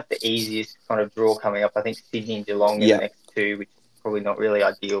they don't have the easiest kind of draw coming up. I think Sydney and Geelong in the next 2, which is probably not really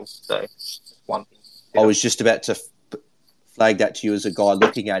ideal. So that's one thing. I was just about to flag that to you as a guy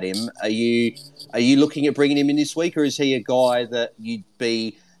looking at him. Are you looking at bringing him in this week, or is he a guy that you'd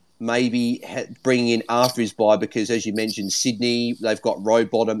be maybe bringing in after his bye? Because as you mentioned, Sydney, they've got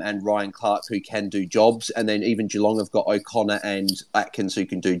Rowbottom and Ryan Clark who can do jobs, and then even Geelong have got O'Connor and Atkins who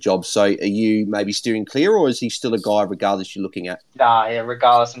can do jobs. So are you maybe steering clear, or is he still a guy regardless you're looking at? Nah, yeah,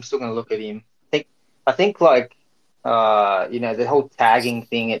 regardless, I'm still going to look at him. I think like the whole tagging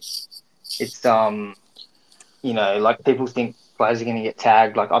thing. It's like people think players are going to get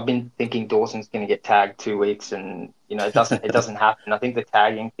tagged. Like I've been thinking Dawson's going to get tagged 2 weeks, and it doesn't happen. I think the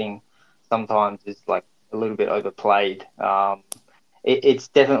tagging thing sometimes is like a little bit overplayed. It's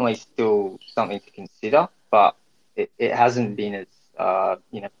definitely still something to consider, but it hasn't been as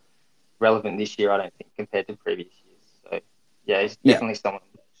relevant this year, I don't think, compared to previous years. So yeah, it's definitely someone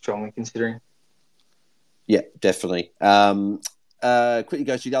I'm strongly considering. Yeah, definitely. Quickly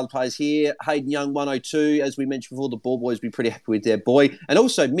go through the other players here. Hayden Young, 102. As we mentioned before, the Ball Boys will be pretty happy with their boy. And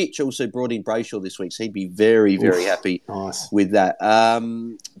also, Mitch also brought in Brayshaw this week, so he'd be very, very happy with that.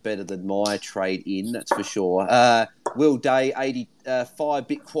 Better than my trade in, that's for sure. Will Day, 85,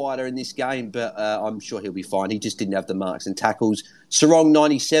 bit quieter in this game, but I'm sure he'll be fine. He just didn't have the marks and tackles. Sarong,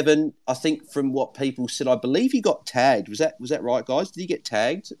 97. I think from what people said, I believe he got tagged. Was that right, guys? Did he get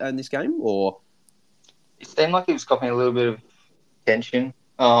tagged in this game, or...? It seemed like he was copying a little bit of attention,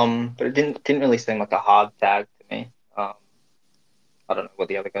 but it didn't really seem like a hard tag to me. I don't know what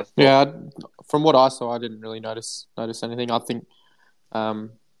the other guys thought. Yeah, from what I saw, I didn't really notice anything. I think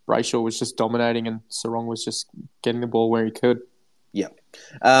Brayshaw was just dominating, and Sarong was just getting the ball where he could. Yeah.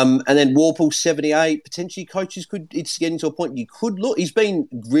 And then Warple, 78. Potentially coaches it's getting to a point you could look. He's been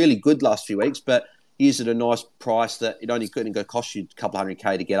really good last few weeks, but he's at a nice price that it only couldn't go cost you a couple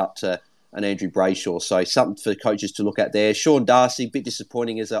 $100K to get up to and Andrew Brayshaw. So something for coaches to look at there. Sean Darcy, a bit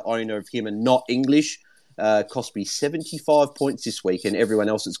disappointing as an owner of him and not English. Cost me 75 points this week, and everyone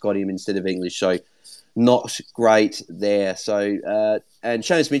else has got him instead of English. So not great there. So and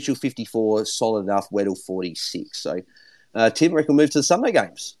Seamus Mitchell, 54, solid enough. Weddle, 46. So Tim, I reckon we'll move to the Sunday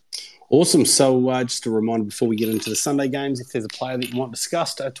games. Awesome. So just a reminder before we get into the Sunday games, if there's a player that you want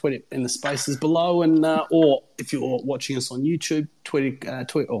discussed, tweet it in the spaces below, and or if you're watching us on YouTube, tweet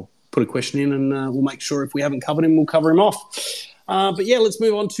or put a question in, and we'll make sure if we haven't covered him, we'll cover him off. But yeah, let's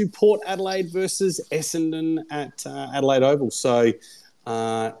move on to Port Adelaide versus Essendon at Adelaide Oval. So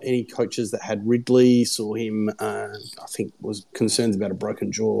Any coaches that had Ridley saw him, I think, was concerns about a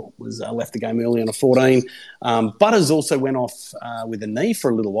broken jaw, was left the game early on a 14. Butters also went off with a knee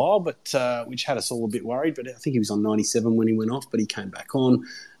for a little while, but which had us all a bit worried. But I think he was on 97 when he went off, but he came back on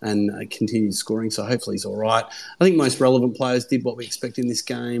and continued scoring. So hopefully he's all right. I think most relevant players did what we expect in this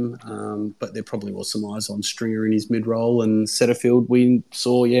game, but there probably was some eyes on Stringer in his mid-roll, and Setterfield we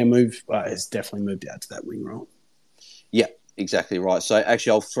saw, has definitely moved out to that wing role. Yeah. Exactly right. So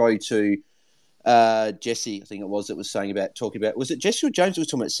actually, I'll throw to Jesse, I think it was, that was talking about, was it Jesse or James that was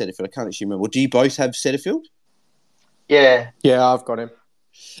talking about Setterfield? I can't actually remember. Do you both have Setterfield? Yeah. Yeah, I've got him.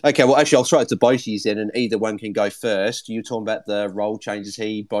 Okay, well, actually, I'll throw it to both of you then, and either one can go first. You're talking about the role changes.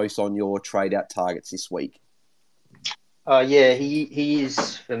 He both on your trade out targets this week. Yeah, he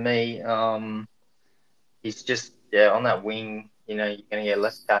is for me. He's just on that wing. You're going to get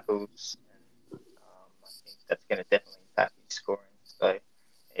less tackles. I think that's going to definitely impact his scoring. So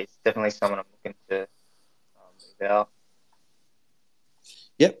it's definitely someone I'm looking to move out.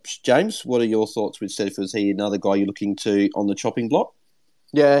 Yep, James, what are your thoughts with Setterfield? Is he another guy you're looking to on the chopping block?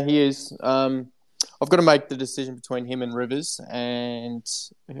 Yeah, he is. I've got to make the decision between him and Rivers, and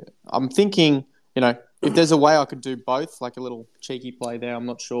I'm thinking, if there's a way I could do both, like a little cheeky play there, I'm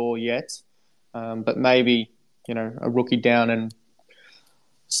not sure yet, but maybe, a rookie down and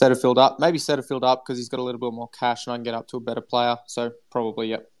Setterfield up. Maybe Setterfield up because he's got a little bit more cash and I can get up to a better player. So probably,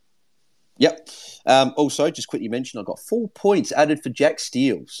 yep. Yep. Also, just quickly mention, I got 4 points added for Jack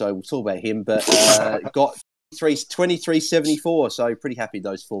Steele. So we'll talk about him, but got 23.74. So pretty happy with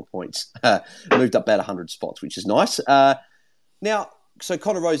those 4 points. Moved up about 100 spots, which is nice. Now, so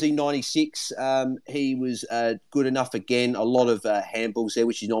Connor Rozee, 96. He was good enough again. A lot of handballs there,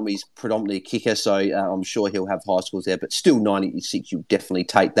 which is normally predominantly a kicker. So I'm sure he'll have high scores there, but still 96. You'll definitely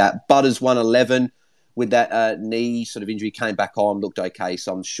take that. Butters 111 with that knee sort of injury, came back on, looked okay.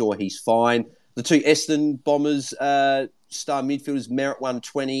 So I'm sure he's fine. The two Essendon Bombers star midfielders, Merritt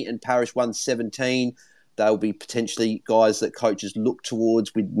 120 and Parrish 117. They'll be potentially guys that coaches look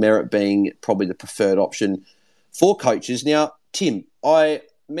towards, with Merritt being probably the preferred option for coaches. Now, Tim, I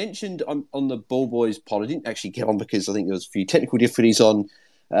mentioned on the Ball Boys pod, I didn't actually get on because I think there was a few technical difficulties on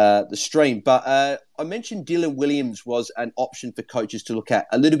the stream, but I mentioned Dylan Williams was an option for coaches to look at,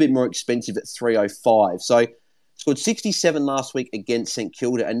 a little bit more expensive at 305. So scored 67 last week against St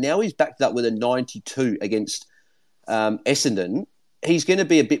Kilda, and now he's backed up with a 92 against Essendon. He's going to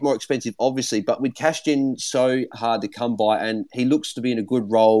be a bit more expensive, obviously, but with cash gen so hard to come by, and he looks to be in a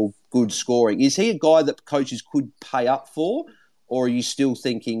good role, good scoring. Is he a guy that coaches could pay up for, or are you still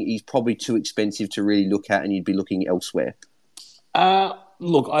thinking he's probably too expensive to really look at and you'd be looking elsewhere?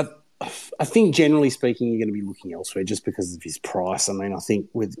 Look, I think generally speaking, you're going to be looking elsewhere just because of his price. I mean, I think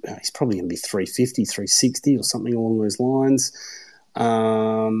he's probably going to be 350, 360 or something along those lines.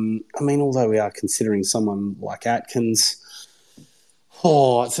 I mean, although we are considering someone like Atkins,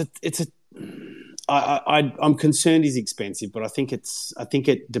 I'm concerned he's expensive, but I think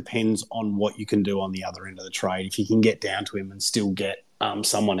it depends on what you can do on the other end of the trade. If you can get down to him and still get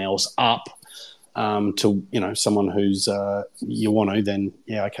someone else up to someone who's you want to, then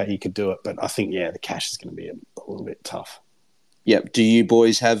yeah, okay, you could do it. But I think the cash is going to be a little bit tough. Yep. Do you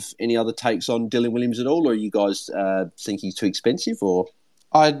boys have any other takes on Dylan Williams at all, or you guys think he's too expensive? Or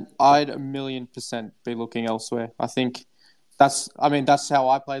I'd 1,000,000% be looking elsewhere. I think that's how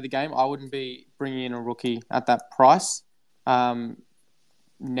I play the game. I wouldn't be bringing in a rookie at that price now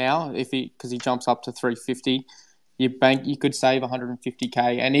because he jumps up to 350. You could save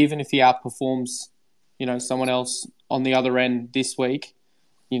 150k, and even if he outperforms, someone else on the other end this week,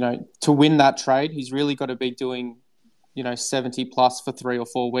 to win that trade, he's really got to be doing, 70 plus for 3 or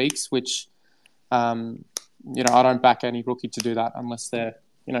 4 weeks, which, I don't back any rookie to do that unless they're,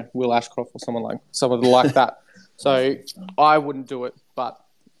 Will Ashcroft or someone like that. So I wouldn't do it, but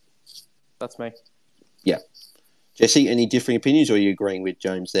that's me. Yeah. Jesse, any differing opinions, or are you agreeing with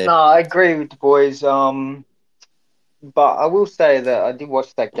James there? No, I agree with the boys. But I will say that I did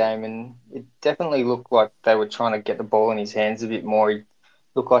watch that game, and it definitely looked like they were trying to get the ball in his hands a bit more. He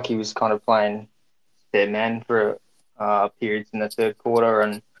looked like he was kind of playing their man for periods in the third quarter,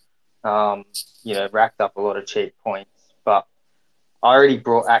 and racked up a lot of cheap points. But I already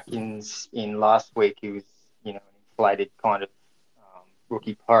brought Atkins in last week. He was, an inflated kind of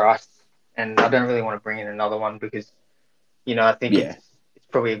rookie price, and I don't really want to bring in another one because, I think it's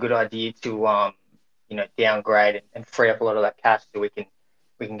probably a good idea to downgrade and free up a lot of that cash so we can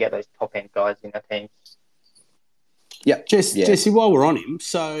get those top end guys in our teams. Yeah, Jesse, while we're on him,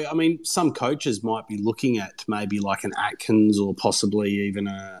 so, I mean, some coaches might be looking at maybe like an Atkins or possibly even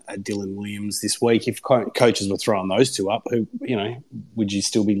a Dylan Williams this week. If coaches were throwing those two up, who, would you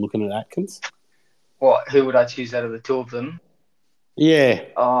still be looking at Atkins? Who would I choose out of the two of them? Yeah.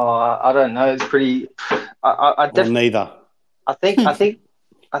 Oh, I don't know. It's pretty. Or neither. I think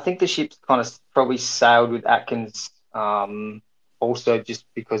the ship's kind of probably sailed with Atkins. Also, just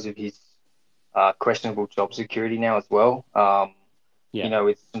because of his questionable job security now as well.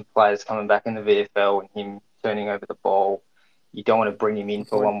 With some players coming back in the VFL and him turning over the ball, you don't want to bring him in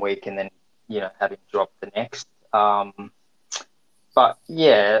for 1 week and then have him drop the next. But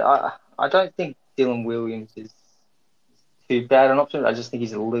yeah, I don't think Dylan Williams is too bad an option. I just think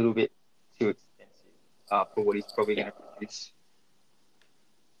he's a little bit too expensive for what he's probably going to produce.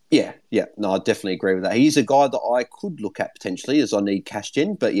 Yeah. No, I definitely agree with that. He's a guy that I could look at potentially as I need cash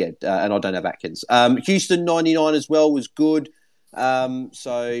gen, but yeah, and I don't have Atkins. Houston 99 as well was good.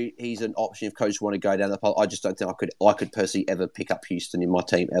 So he's an option if coaches want to go down the path. I just don't think I could personally ever pick up Houston in my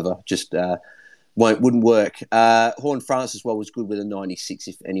team ever. Just wouldn't work. Horn France as well was good with a 96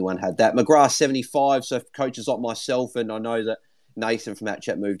 if anyone had that. McGrath 75. So for coaches like myself, and I know that Nathan from that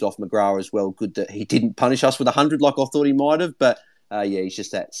chat moved off McGrath as well. Good that he didn't punish us with 100 like I thought he might have, but. He's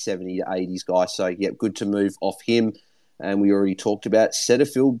just that 70 to 80s guy. So, yeah, good to move off him. And we already talked about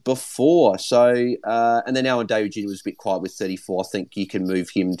Setterfield before. So, and then Alan David Jr. was a bit quiet with 34. I think you can move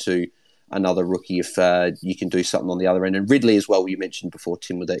him to another rookie if you can do something on the other end. And Ridley as well, you mentioned before,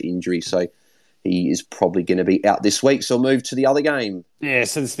 Tim, with that injury. So, he is probably going to be out this week. So, I'll move to the other game. Yeah,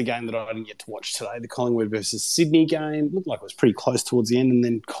 so this is the game that I didn't get to watch today, the Collingwood versus Sydney game. Looked like it was pretty close towards the end, and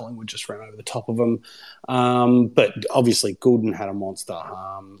then Collingwood just ran over the top of them. But obviously, Goulden had a monster,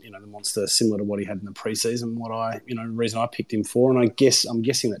 the monster similar to what he had in the preseason, the reason I picked him for. And I'm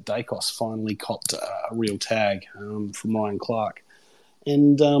guessing that Dacos finally copped a real tag from Ryan Clark.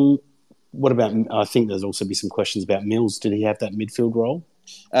 And what about, I think there's also be some questions about Mills. Did he have that midfield role?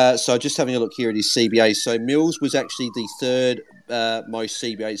 So just having a look here at his CBA. So Mills was actually the third most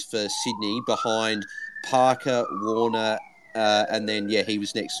CBAs for Sydney behind Parker, Warner, and then, he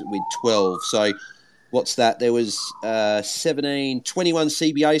was next with 12. So what's that? There was 17, 21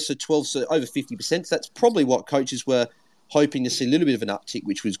 CBAs, so 12, so over 50%. So that's probably what coaches were hoping to see, a little bit of an uptick,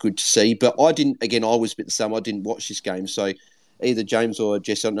 which was good to see. But I was a bit the same. I didn't watch this game. So either James or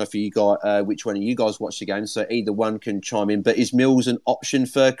Jess, I don't know if you guys, which one of you guys watched the game, so either one can chime in. But is Mills an option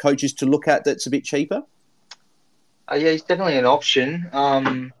for coaches to look at that's a bit cheaper? Yeah, he's definitely an option.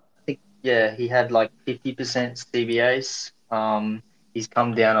 I think, he had like 50% CBAs. He's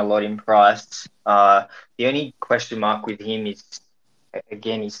come down a lot in price. The only question mark with him is,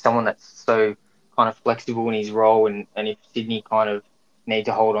 again, he's someone that's so kind of flexible in his role, and if Sydney kind of need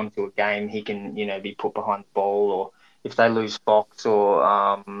to hold on to a game, he can, be put behind the ball, or if they lose Fox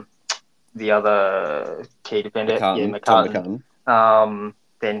or the other key defender, McCartan,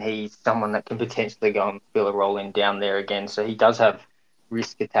 then he's someone that can potentially go and fill a role in down there again. So he does have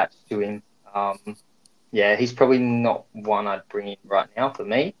risk attached to him. He's probably not one I'd bring in right now for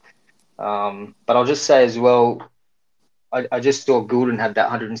me. But I'll just say as well, I just saw Goulden have that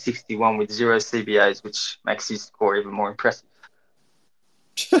 161 with 0 CBAs, which makes his score even more impressive.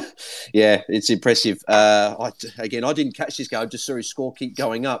 Yeah, it's impressive. I didn't catch this game. I just saw his score keep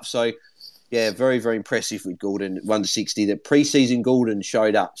going up. So, yeah, very, very impressive with Goulden, 160. That preseason Goulden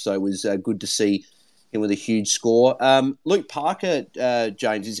showed up, so it was good to see him with a huge score. Luke Parker,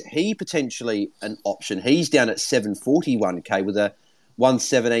 James, is he potentially an option? He's down at 741k with a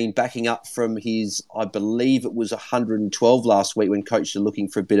 117 backing up from his, I believe it was 112 last week when coaches are looking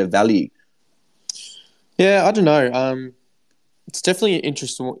for a bit of value. Yeah, I don't know. It's definitely an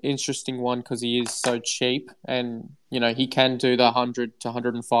interesting one because he is so cheap, and he can do the 100 to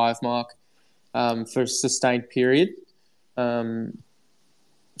 105 mark for a sustained period.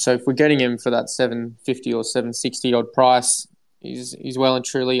 So if we're getting him for that 750 or 760 odd price, he's well and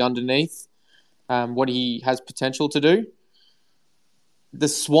truly underneath what he has potential to do. The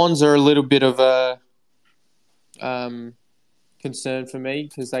Swans are a little bit of a concern for me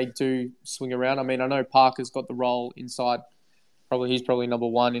because they do swing around. I mean, I know Parker's got the role inside. He's probably number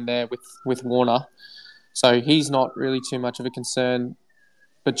one in there with Warner. So he's not really too much of a concern.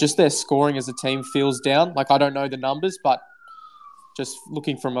 But just their scoring as a team feels down. Like, I don't know the numbers, but just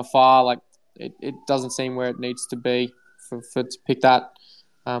looking from afar, like it doesn't seem where it needs to be for to pick that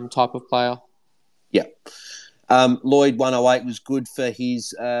type of player. Yeah. Lloyd 108 was good for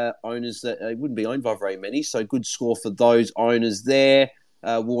his owners that wouldn't be owned by very many. So good score for those owners there.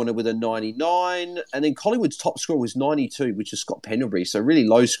 Warner with a 99. And then Collingwood's top score was 92, which is Scott Pendlebury. So really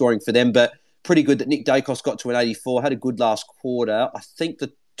low scoring for them. But pretty good that Nick Dacos got to an 84, had a good last quarter. I think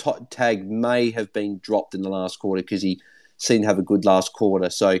the top tag may have been dropped in the last quarter because he seemed to have a good last quarter.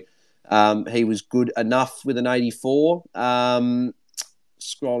 So he was good enough with an 84.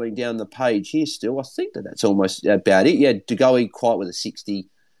 Scrolling down the page here still, I think that's almost about it. Yeah, Degoe quite with a 60.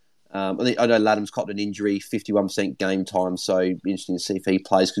 I know Ladham's copped an injury, 51% game time, so interesting to see if he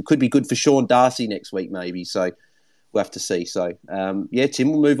plays. Could be good for Sean Darcy next week maybe, so we'll have to see. So,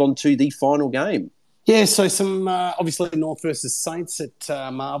 Tim, we'll move on to the final game. Yeah, so some, obviously, North versus Saints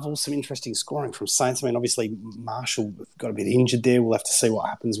at Marvel. Some interesting scoring from Saints. I mean, obviously, Marshall got a bit injured there. We'll have to see what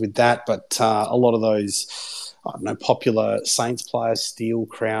happens with that. But a lot of those, popular Saints players, Steele,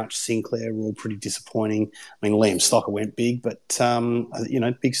 Crouch, Sinclair, were all pretty disappointing. I mean, Liam Stocker went big, but,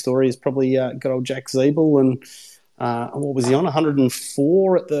 big story is probably good old Jack Zeeble. And what was he on?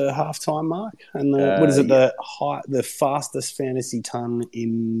 104 at the halftime mark? And the fastest fantasy ton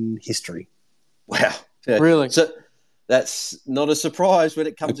in history. Wow. Yeah. Really? So that's not a surprise when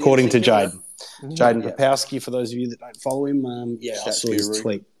it comes according to Jaden. Jaden Yeah. Popowski, for those of you that don't follow him. I saw his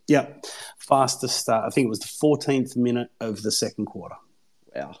tweet. Yeah. Fastest start. I think it was the 14th minute of the second quarter.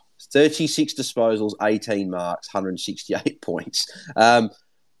 Wow. 36 disposals, 18 marks, 168 points. I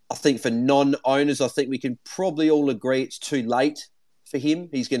think for non-owners, I think we can probably all agree it's too late for him.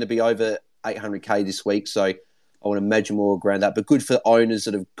 He's going to be over 800K this week, so I would imagine more around that. But good for owners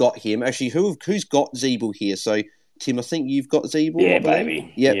that have got him. Actually, who's got Zeeble here? So, Tim, I think you've got Zeeble. Yeah,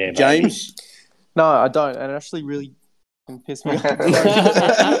 baby. Yep. Yeah, James? No, I don't. And it actually really pissed me off.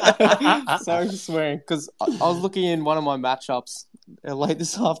 Sorry for swearing. Because I was looking in one of my matchups late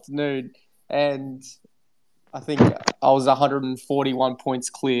this afternoon, and I think I was 141 points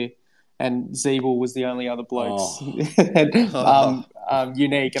clear, and Zeeble was the only other blokes. Unique.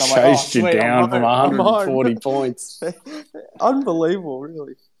 And I'm like, chased you down from 140 points. Unbelievable,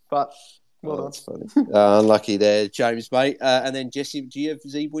 really. But, well, that's funny. Unlucky there, James, mate. And then, Jesse, do you have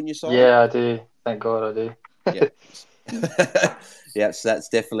Zeeble in your side? Yeah, I do. Thank God I do. Yeah. Yeah, so that's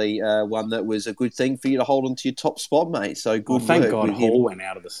definitely one that was a good thing for you to hold on to your top spot, mate. So good thank work God with Hall him. went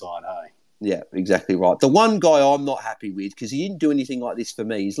out of the side, hey? Yeah, exactly right. The one guy I'm not happy with, because he didn't do anything like this for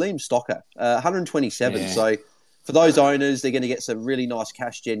me, is Liam Stocker, 127. Yeah. So for those owners, they're going to get some really nice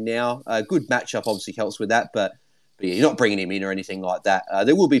cash gen now. Good matchup obviously helps with that, but yeah, you're not bringing him in or anything like that.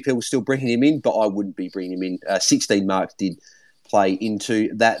 There will be people still bringing him in, but I wouldn't be bringing him in. 16 marks did play into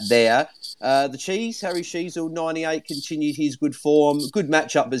that there. The Cheese, Harry Sheasel, 98, continued his good form. Good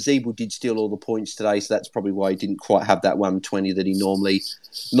matchup, but Zeeble did steal all the points today, so that's probably why he didn't quite have that 120 that he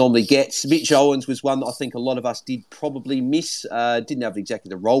normally gets. Mitch Owens was one that I think a lot of us did probably miss. Didn't have exactly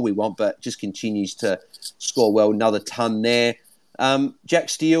the role we want, but just continues to score well. Another ton there. Jack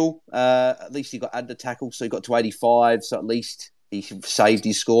Steele, at least he got added a tackle, so he got to 85, so at least he saved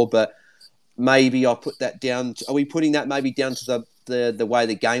his score, but maybe I'll put that down. Are we putting that maybe down to the way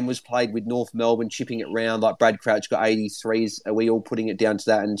the game was played with North Melbourne chipping it round, like Brad Crouch got 83s? Are we all putting it down to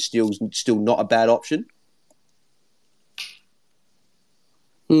that and still not a bad option?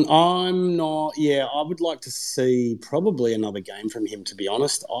 I'm not. Yeah, I would like to see probably another game from him, to be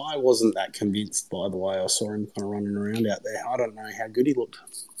honest. I wasn't that convinced by the way I saw him kind of running around out there. I don't know how good he looked.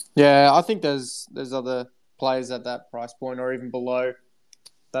 Yeah, I think there's other players at that price point or even below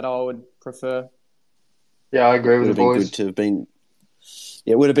that I would prefer. Yeah, I agree with the boys. Good to have been.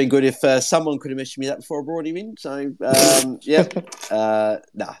 Yeah, it would have been good if someone could have mentioned me that before I brought him in. So,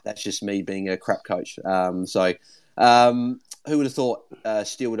 that's just me being a crap coach. Who would have thought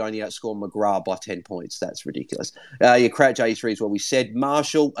Steele would only outscore McGrath by 10 points? That's ridiculous. Crouch 83 is what we said.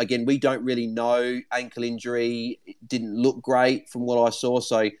 Marshall, again, we don't really know. Ankle injury didn't look great from what I saw,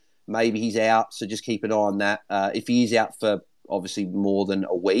 so maybe he's out. So just keep an eye on that. If he is out for obviously more than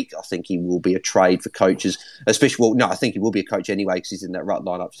a week, I think he will be a trade for coaches, especially, I think he will be a coach anyway because he's in that right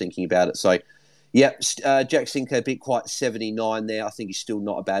lineup thinking about it. So, Jack Sinclair bit quite 79 there. I think he's still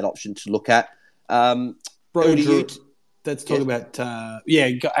not a bad option to look at. LDU, let's talk about,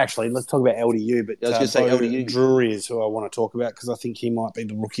 actually, let's talk about LDU. But I was going to say LDU. Drury is who I want to talk about because I think he might be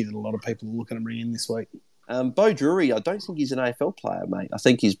the rookie that a lot of people are looking to bring in this week. Bo Drury, I don't think he's an AFL player, mate. I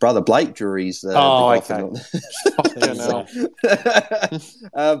think his brother Blake Drury's the okay.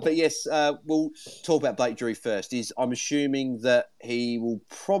 But yes, we'll talk about Blake Drury first. I'm assuming that he will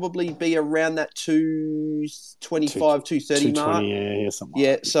probably be around that 225, 230 mark. Yeah, something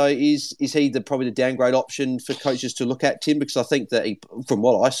like that. So is he probably the downgrade option for coaches to look at, Tim? Because I think that from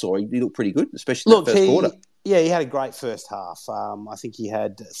what I saw, he looked pretty good, especially in the first quarter. Yeah, he had a great first half. I think he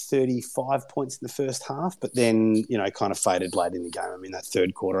had 35 points in the first half, but then, kind of faded late in the game. I mean, that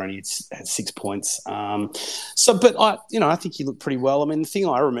third quarter only had 6 points. I think he looked pretty well. I mean, the thing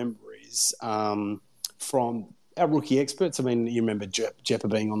I remember is from our rookie experts. I mean, you remember Jeppa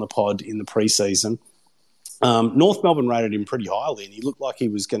being on the pod in the preseason. North Melbourne rated him pretty highly, and he looked like he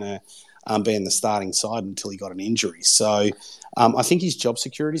was going to be in the starting side until he got an injury. So I think his job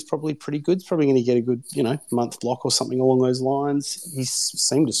security is probably pretty good. He's probably going to get a good, month block or something along those lines. He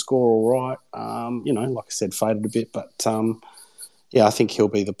seemed to score all right. Like I said, faded a bit, but I think he'll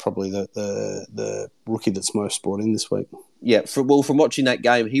be probably the rookie that's most brought in this week. Yeah, from watching that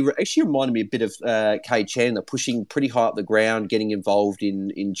game, he actually reminded me a bit of Kay Chandler, pushing pretty high up the ground, getting involved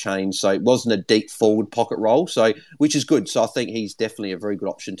in chains. So it wasn't a deep forward pocket role, which is good. So I think he's definitely a very good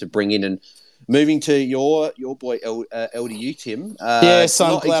option to bring in. And moving to your boy LDU, Tim. So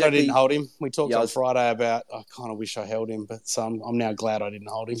I'm glad I didn't hold him. We talked on Friday about I kind of wish I held him, but I'm now glad I didn't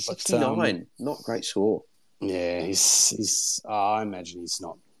hold him. 69, not a great score. Yeah, he's. I imagine he's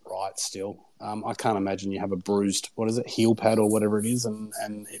not right still. I can't imagine you have a bruised, heel pad or whatever it is,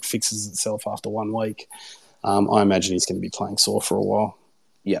 and it fixes itself after 1 week. I imagine he's going to be playing sore for a while.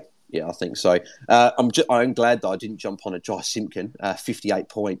 Yeah, I think so. I'm glad that I didn't jump on a Jai Simpkin. 58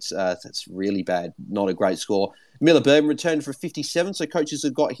 points. That's really bad. Not a great score. Miller Burton returned for 57, so coaches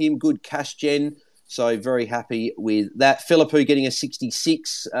have got him. Good cash gen. So very happy with that. Philippou getting a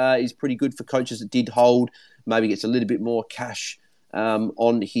 66 is pretty good for coaches that did hold. Maybe gets a little bit more cash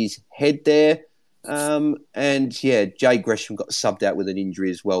on his head there. Jay Gresham got subbed out with an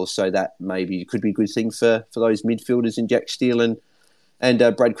injury as well. So that maybe could be a good thing for those midfielders in Jack Steele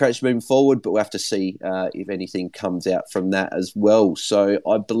and Brad Crouch moving forward. But we'll have to see if anything comes out from that as well. So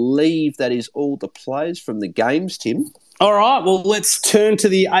I believe that is all the players from the games, Tim. All right, well, let's turn to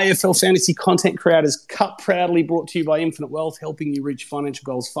the AFL Fantasy Content Creators Cup, proudly brought to you by Infinite Wealth, helping you reach financial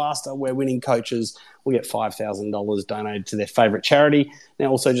goals faster, where winning coaches will get $5,000 donated to their favourite charity. Now,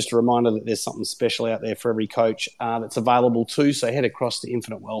 also just a reminder that there's something special out there for every coach that's available too, so head across to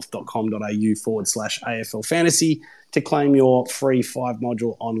infinitewealth.com.au/AFL Fantasy to claim your free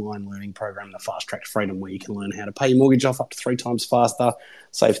 5-module online learning program, the Fast Track to Freedom, where you can learn how to pay your mortgage off up to 3 times faster,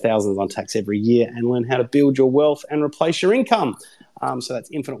 save thousands on tax every year, and learn how to build your wealth and replace your income. So that's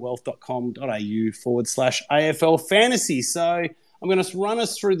infinitewealth.com.au/AFL Fantasy. So I'm going to run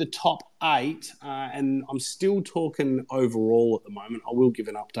us through the top 8, and I'm still talking overall at the moment. I will give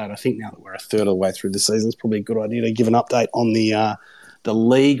an update. I think now that we're a third of the way through the season, it's probably a good idea to give an update on the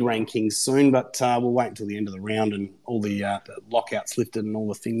league rankings soon, but we'll wait until the end of the round and all the lockouts lifted and all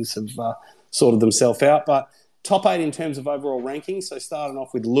the things have sorted themselves out. But top 8 in terms of overall rankings. So starting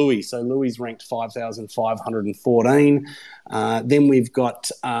off with Louis. So Louis ranked 5,514. Then we've got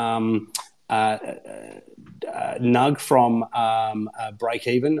Nug from Break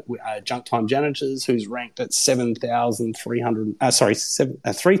Even, Junk Time Janitors, who's ranked at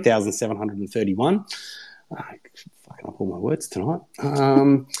 3,731. Fucking up all my words tonight.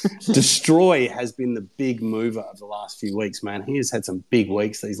 Destroy has been the big mover of the last few weeks, man. He has had some big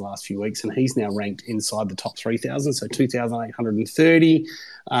weeks these last few weeks, and he's now ranked inside the top 3,000, so 2,830.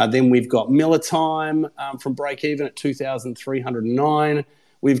 Then we've got Miller Time from Break Even at 2,309.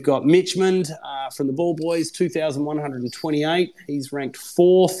 We've got Mitchmond from the Ball Boys, 2,128. He's ranked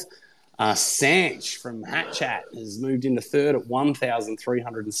 4th. Sanch from Hat Chat has moved into 3rd at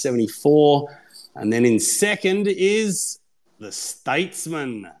 1,374. And then in 2nd is the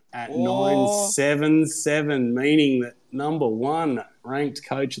Statesman at 977, meaning that number 1 ranked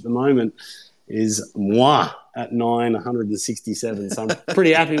coach at the moment is moi at 967. So I'm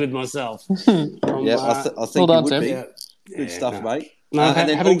pretty happy with myself. I think you would be. Good stuff, mate. No,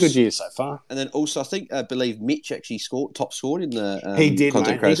 having a good year so far. And then also, I believe Mitch actually top scored in the he did,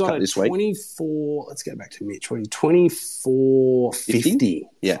 Content Creators Cup this week. 24. Let's go back to Mitch. 24.50.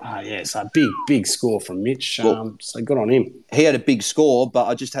 Yeah. So big score from Mitch. So good on him. He had a big score, but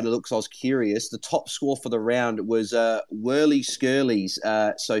I just had a look because I was curious. The top score for the round was Whirly Skirlies.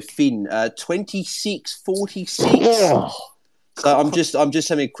 So Finn, 26.46. Oh. So I'm just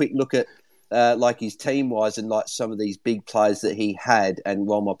having a quick look at his team wise and like some of these big players that he had. And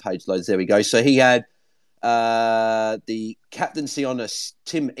while my page loads, there we go. So he had the captaincy on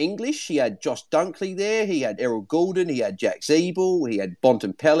Tim English. He had Josh Dunkley there. He had Errol Goulden. He had Jack Zeeble. He had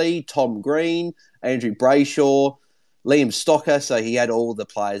Bontempelli, Tom Green, Andrew Brayshaw, Liam Stocker. So he had all the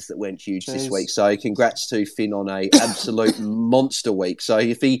players that went huge this week. So congrats to Finn on a absolute monster week. So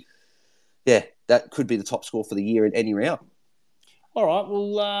that could be the top score for the year in any round. All right,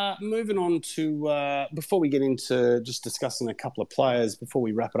 well, moving on to, before we get into just discussing a couple of players before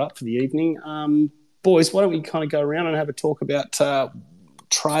we wrap it up for the evening, boys, why don't we kind of go around and have a talk about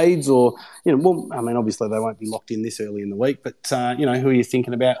trades or, obviously they won't be locked in this early in the week, but, who are you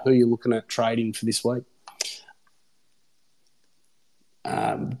thinking about, who are you looking at trading for this week?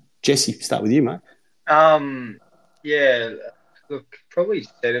 Jesse, start with you, mate. Yeah, look, probably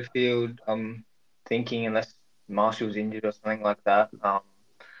Setterfield. I'm thinking unless Marshall's injured or something like that.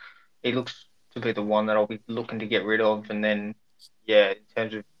 He looks to be the one that I'll be looking to get rid of, and then in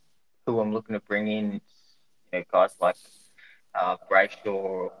terms of who I'm looking to bring in, it's guys like Brayshaw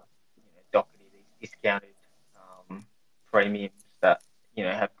or Doherty, these discounted premiums that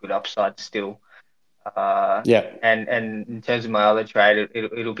have good upside still. And in terms of my other trade,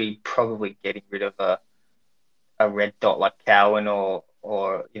 it'll be probably getting rid of a red dot like Cowan or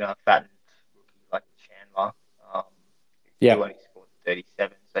a fattened rookie like Chandler. He only scored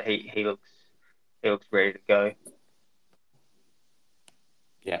 37, so he looks ready to go.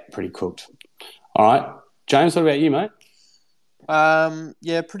 Yeah, pretty cooked. All right, James, what about you, mate?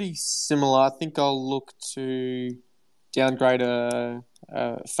 Yeah, pretty similar. I think I'll look to downgrade a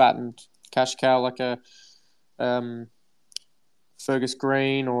fattened cash cow like a Fergus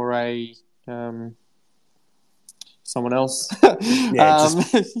Green or a someone else. Just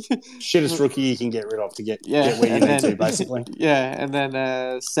shittest rookie you can get rid of to get where you need to, basically. Yeah, and then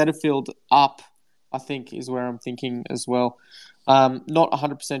Setterfield up, I think, is where I'm thinking as well. Not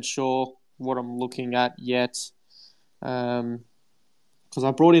 100% sure what I'm looking at yet. Because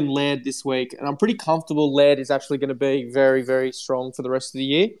I brought in Laird this week, and I'm pretty comfortable Laird is actually going to be very, very strong for the rest of the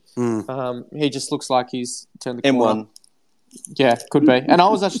year. He just looks like he's turned the corner. M1. Yeah, could be. And I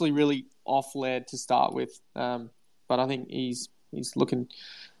was actually really off Laird to start with, but I think he's looking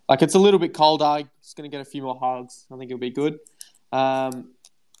like it's a little bit colder. He's going to get a few more hugs. I think he'll be good. So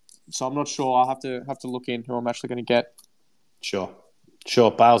I'm not sure. I'll have to look in who I'm actually going to get. Sure.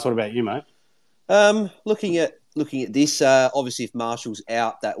 Bales, what about you, mate? Looking at this, obviously if Marshall's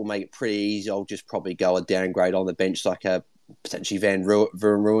out, that will make it pretty easy. I'll just probably go a downgrade on the bench, like a potentially Van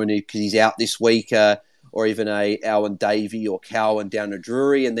Ruin because he's out this week, or even a Alwyn Davey or Cowan down to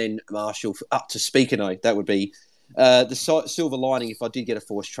Drury, and then Marshall up to Speakano. That would be the silver lining if I did get a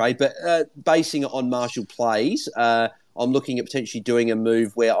forced trade. But basing it on Marshall plays, I'm looking at potentially doing a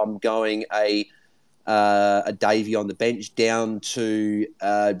move where I'm going a Davey on the bench down to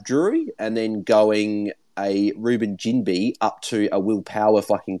Drury, and then going a Ruben Ginbey up to a Will Power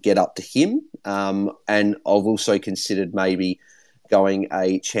if I can get up to him. And I've also considered maybe going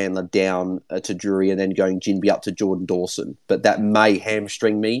a Chandler down to Drury and then going Ginbey up to Jordan Dawson. But that may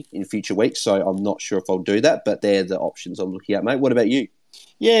hamstring me in future weeks, so I'm not sure if I'll do that. But they're the options I'm looking at, mate. What about you?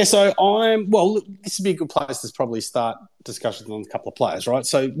 Yeah, so this would be a good place to probably start discussions on a couple of players, right?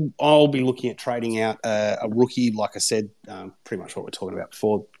 So I'll be looking at trading out a rookie, like I said, pretty much what we're talking about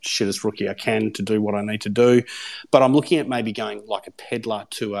before, shittest rookie I can to do what I need to do. But I'm looking at maybe going like a peddler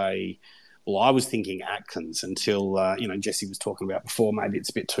to I was thinking Atkins until, Jesse was talking about before, maybe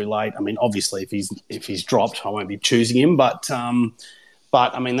it's a bit too late. I mean, obviously if he's dropped, I won't be choosing him, but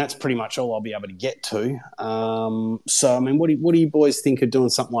I mean, that's pretty much all I'll be able to get to. So, I mean, what do you boys think of doing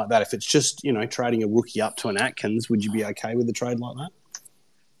something like that? If it's just, trading a rookie up to an Atkins, would you be okay with a trade like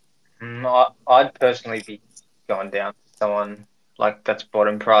that? I'd personally be going down to someone like that's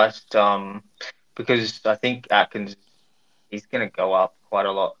bottom priced because I think Atkins, he's going to go up quite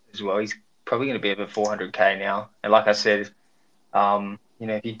a lot as well. He's probably going to be over 400K now. And like I said,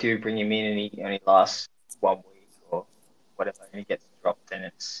 if you do bring him in and he only lasts 1 week, whatever, and he gets dropped, then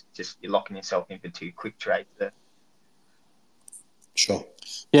it's just you're locking yourself in for 2 quick trades there. Sure.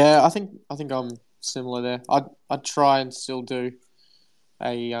 Yeah, I think I'm similar there. I'd try and still do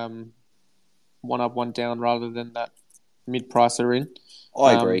a 1 up, 1 down rather than that mid pricer in.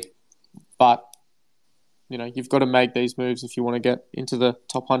 I agree. But you've got to make these moves if you want to get into the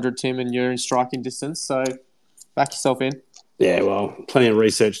top 100, Tim, and you're in striking distance. So back yourself in. Yeah, well, plenty of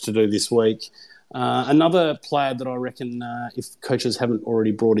research to do this week. Another player that I reckon, if coaches haven't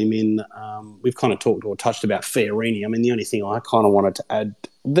already brought him in, we've kind of talked or touched about Fiorini. I mean, the only thing I kind of wanted to add,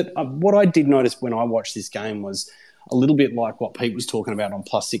 that what I did notice when I watched this game was a little bit like what Pete was talking about on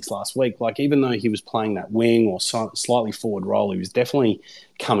 +6 last week. Like, even though he was playing that wing or slightly forward role, he was definitely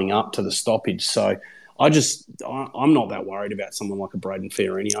coming up to the stoppage. So I'm not that worried about someone like a Braden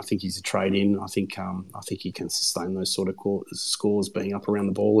Fiorini. I think he's a trade-in. I think he can sustain those sort of scores, being up around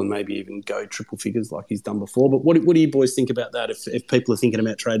the ball and maybe even go triple figures like he's done before. But what do you boys think about that if people are thinking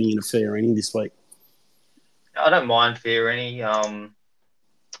about trading in a Fiorini this week? I don't mind Fiorini. I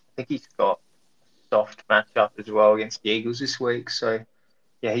think he's got a soft matchup as well against the Eagles this week. So,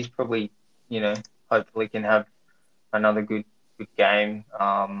 yeah, he's probably, hopefully can have another good game.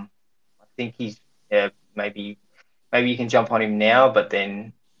 I think he's... Yeah, maybe you can jump on him now, but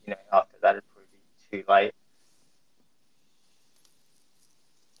then after that it'd probably be too late.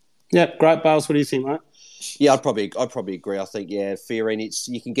 Yeah, great, Bales. What do you think, mate? Yeah, I'd probably agree. I think Fiorina,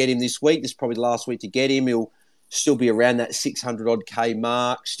 you can get him this week. This is probably the last week to get him. He'll still be around that 600 odd K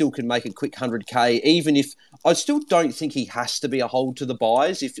mark. Still can make a quick 100K. Even if I still don't think he has to be a hold to the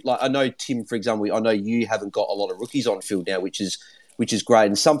buys. If I know Tim, for example, I know you haven't got a lot of rookies on field now, which is great.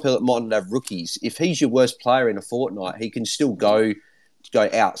 And some people that might not have rookies, if he's your worst player in a fortnight, he can still go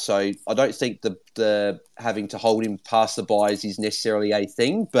out. So I don't think the having to hold him past the buys is necessarily a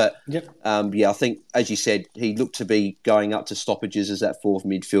thing. But I think, as you said, he looked to be going up to stoppages as that fourth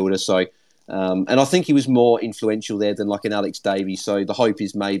midfielder. So, and I think he was more influential there than like an Alex Davies. So the hope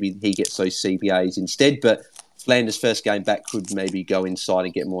is maybe he gets those CBAs instead. But Flanders' first game back could maybe go inside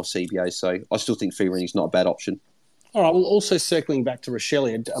and get more CBAs. So I still think Fiorini's not a bad option. All right. Well, also circling back to Rochelle,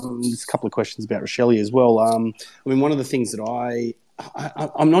 there's a couple of questions about Rochelle as well. One of the things that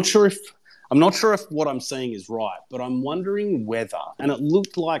I'm not sure if what I'm saying is right, but I'm wondering whether, and it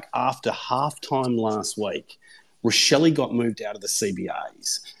looked like after halftime last week, Rochelle got moved out of the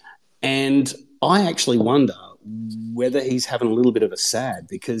CBAs, and I actually wonder whether he's having a little bit of a sad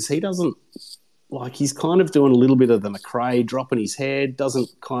because he doesn't. Like he's kind of doing a little bit of the McRae, dropping his head, doesn't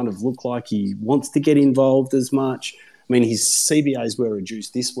kind of look like he wants to get involved as much. I mean, his CBAs were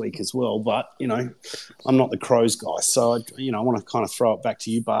reduced this week as well, but, I'm not the Crows guy. So, I want to kind of throw it back to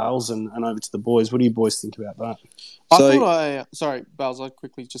you, Bales, and over to the boys. What do you boys think about that? Sorry, Bales, I'd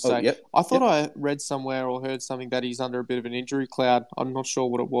quickly just say, I thought I read somewhere or heard something that he's under a bit of an injury cloud. I'm not sure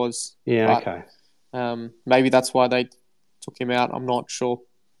what it was. Yeah, okay. Maybe that's why they took him out. I'm not sure.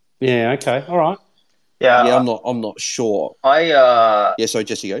 Yeah. Okay. All right. Yeah. I'm not sure. Sorry,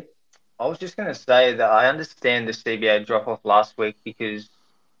 Jesse, go. I was just going to say that I understand the CBA drop off last week because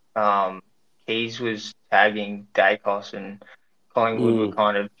Keys was tagging Dacos and Collingwood were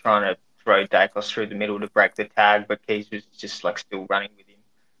kind of trying to throw Dacos through the middle to break the tag, but Keys was just like still running with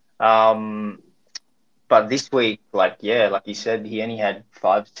him. But this week, like you said, he only had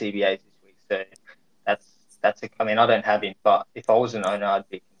 5 CBAs this week, so that's I don't have him, but if I was an owner, I'd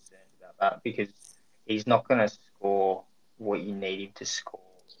be concerned about that because he's not going to score what you need him to score.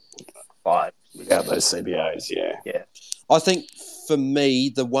 5 without those CBAs, yeah. I think for me,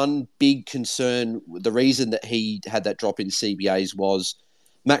 the one big concern, the reason that he had that drop in CBAs was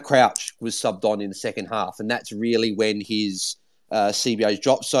Matt Crouch was subbed on in the second half, and that's really when his CBAs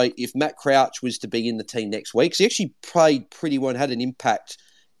dropped. So if Matt Crouch was to be in the team next week, 'cause he actually played pretty well and had an impact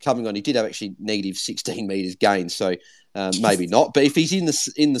coming on. He did have actually negative 16 metres gain, so maybe not. But if he's in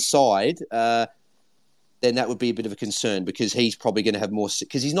the side, then that would be a bit of a concern because he's probably going to have more...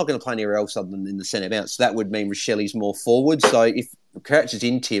 Because he's not going to play anywhere else other than in the centre bounce. So that would mean Rochelle's more forward. So if Crouch is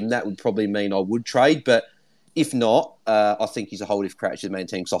in Tim, that would probably mean I would trade. But if not, I think he's a hold if Crouch is main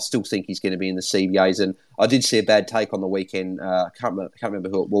team because I still think he's going to be in the CBAs. And I did see a bad take on the weekend. I can't remember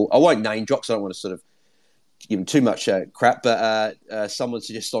who it was. I won't name drop because I don't want to sort of give him too much crap. But someone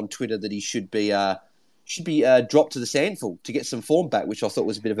suggested on Twitter that he should be dropped to the Sandful to get some form back, which I thought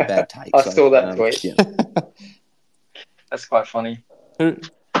was a bit of a bad take. I saw that tweet. Yeah. That's quite funny. Who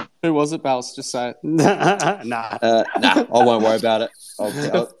was it, Bals? Just say it. Nah. I won't worry about it.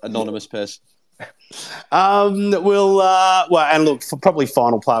 I'll anonymous person. And look, for probably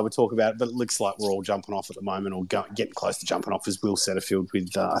final player we'll talk about it, but it looks like we're all jumping off at the moment or getting close to jumping off as Will Setterfield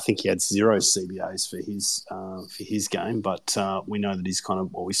with, I think he had 0 CBAs for his game, but we know that he's kind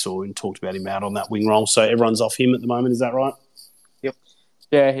of what we saw and talked about him out on that wing role, so everyone's off him at the moment, is that right? Yep.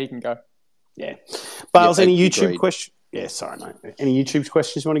 Yeah, he can go. Yeah. Bales, any YouTube questions? Yeah, sorry, mate. Any YouTube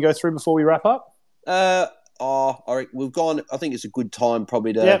questions you want to go through before we wrap up? We've gone. I think it's a good time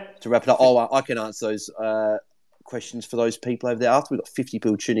probably to wrap it up. I can answer those questions for those people over there. After we've got 50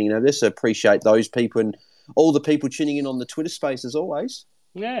 people tuning in over there, so appreciate those people and all the people tuning in on the Twitter space as always.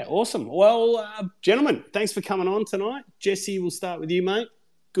 Yeah, awesome. Well, gentlemen, thanks for coming on tonight. Jesse, we'll start with you, mate.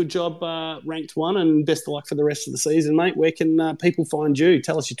 Good job, ranked 1, and best of luck for the rest of the season, mate. Where can people find you?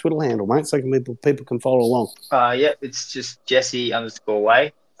 Tell us your Twitter handle, mate, so people can follow along. It's just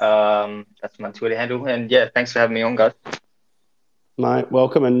Jesse_Way. That's my Twitter handle. And, thanks for having me on, guys. Mate,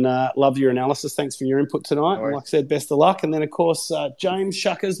 welcome, and love your analysis. Thanks for your input tonight. No and like I said, best of luck. And then, of course, James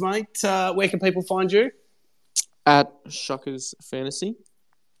Shuckers, mate, where can people find you? At Shuckers Fantasy.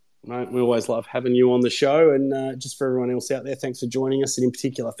 Mate, we always love having you on the show. And just for everyone else out there, thanks for joining us. And in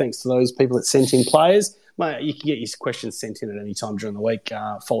particular, thanks to those people that sent in players. Mate, you can get your questions sent in at any time during the week.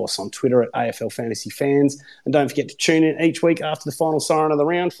 Follow us on Twitter at AFL Fantasy Fans. And don't forget to tune in each week after the final siren of the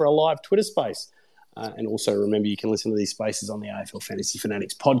round for a live Twitter space. And also remember, you can listen to these spaces on the AFL Fantasy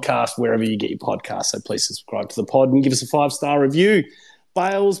Fanatics podcast, wherever you get your podcasts. So please subscribe to the pod and give us a 5-star review.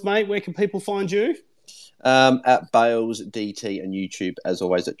 Bales, mate, where can people find you? At Bales DT and YouTube, as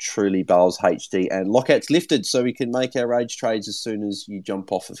always, at Truly Bales HD. And Lockout's lifted, so we can make our rage trades as soon as you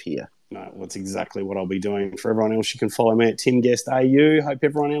jump off of here. No, that's exactly what I'll be doing. For everyone else, you can follow me at TimGuestAU. Hope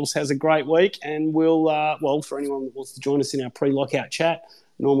everyone else has a great week. And we'll, for anyone that wants to join us in our pre-lockout chat,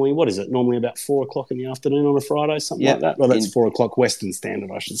 normally, what is it? Normally about 4 o'clock in the afternoon on a Friday, something like that. Well, that's 4 o'clock Western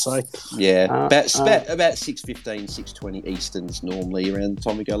Standard, I should say. Yeah, about 6:15, 6:20 Eastern's normally around the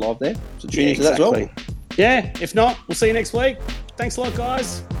time we go live there. So tune into that as well. Yeah, if not, we'll see you next week. Thanks a lot,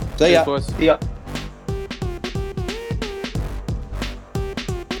 guys. See ya. Boys. See ya.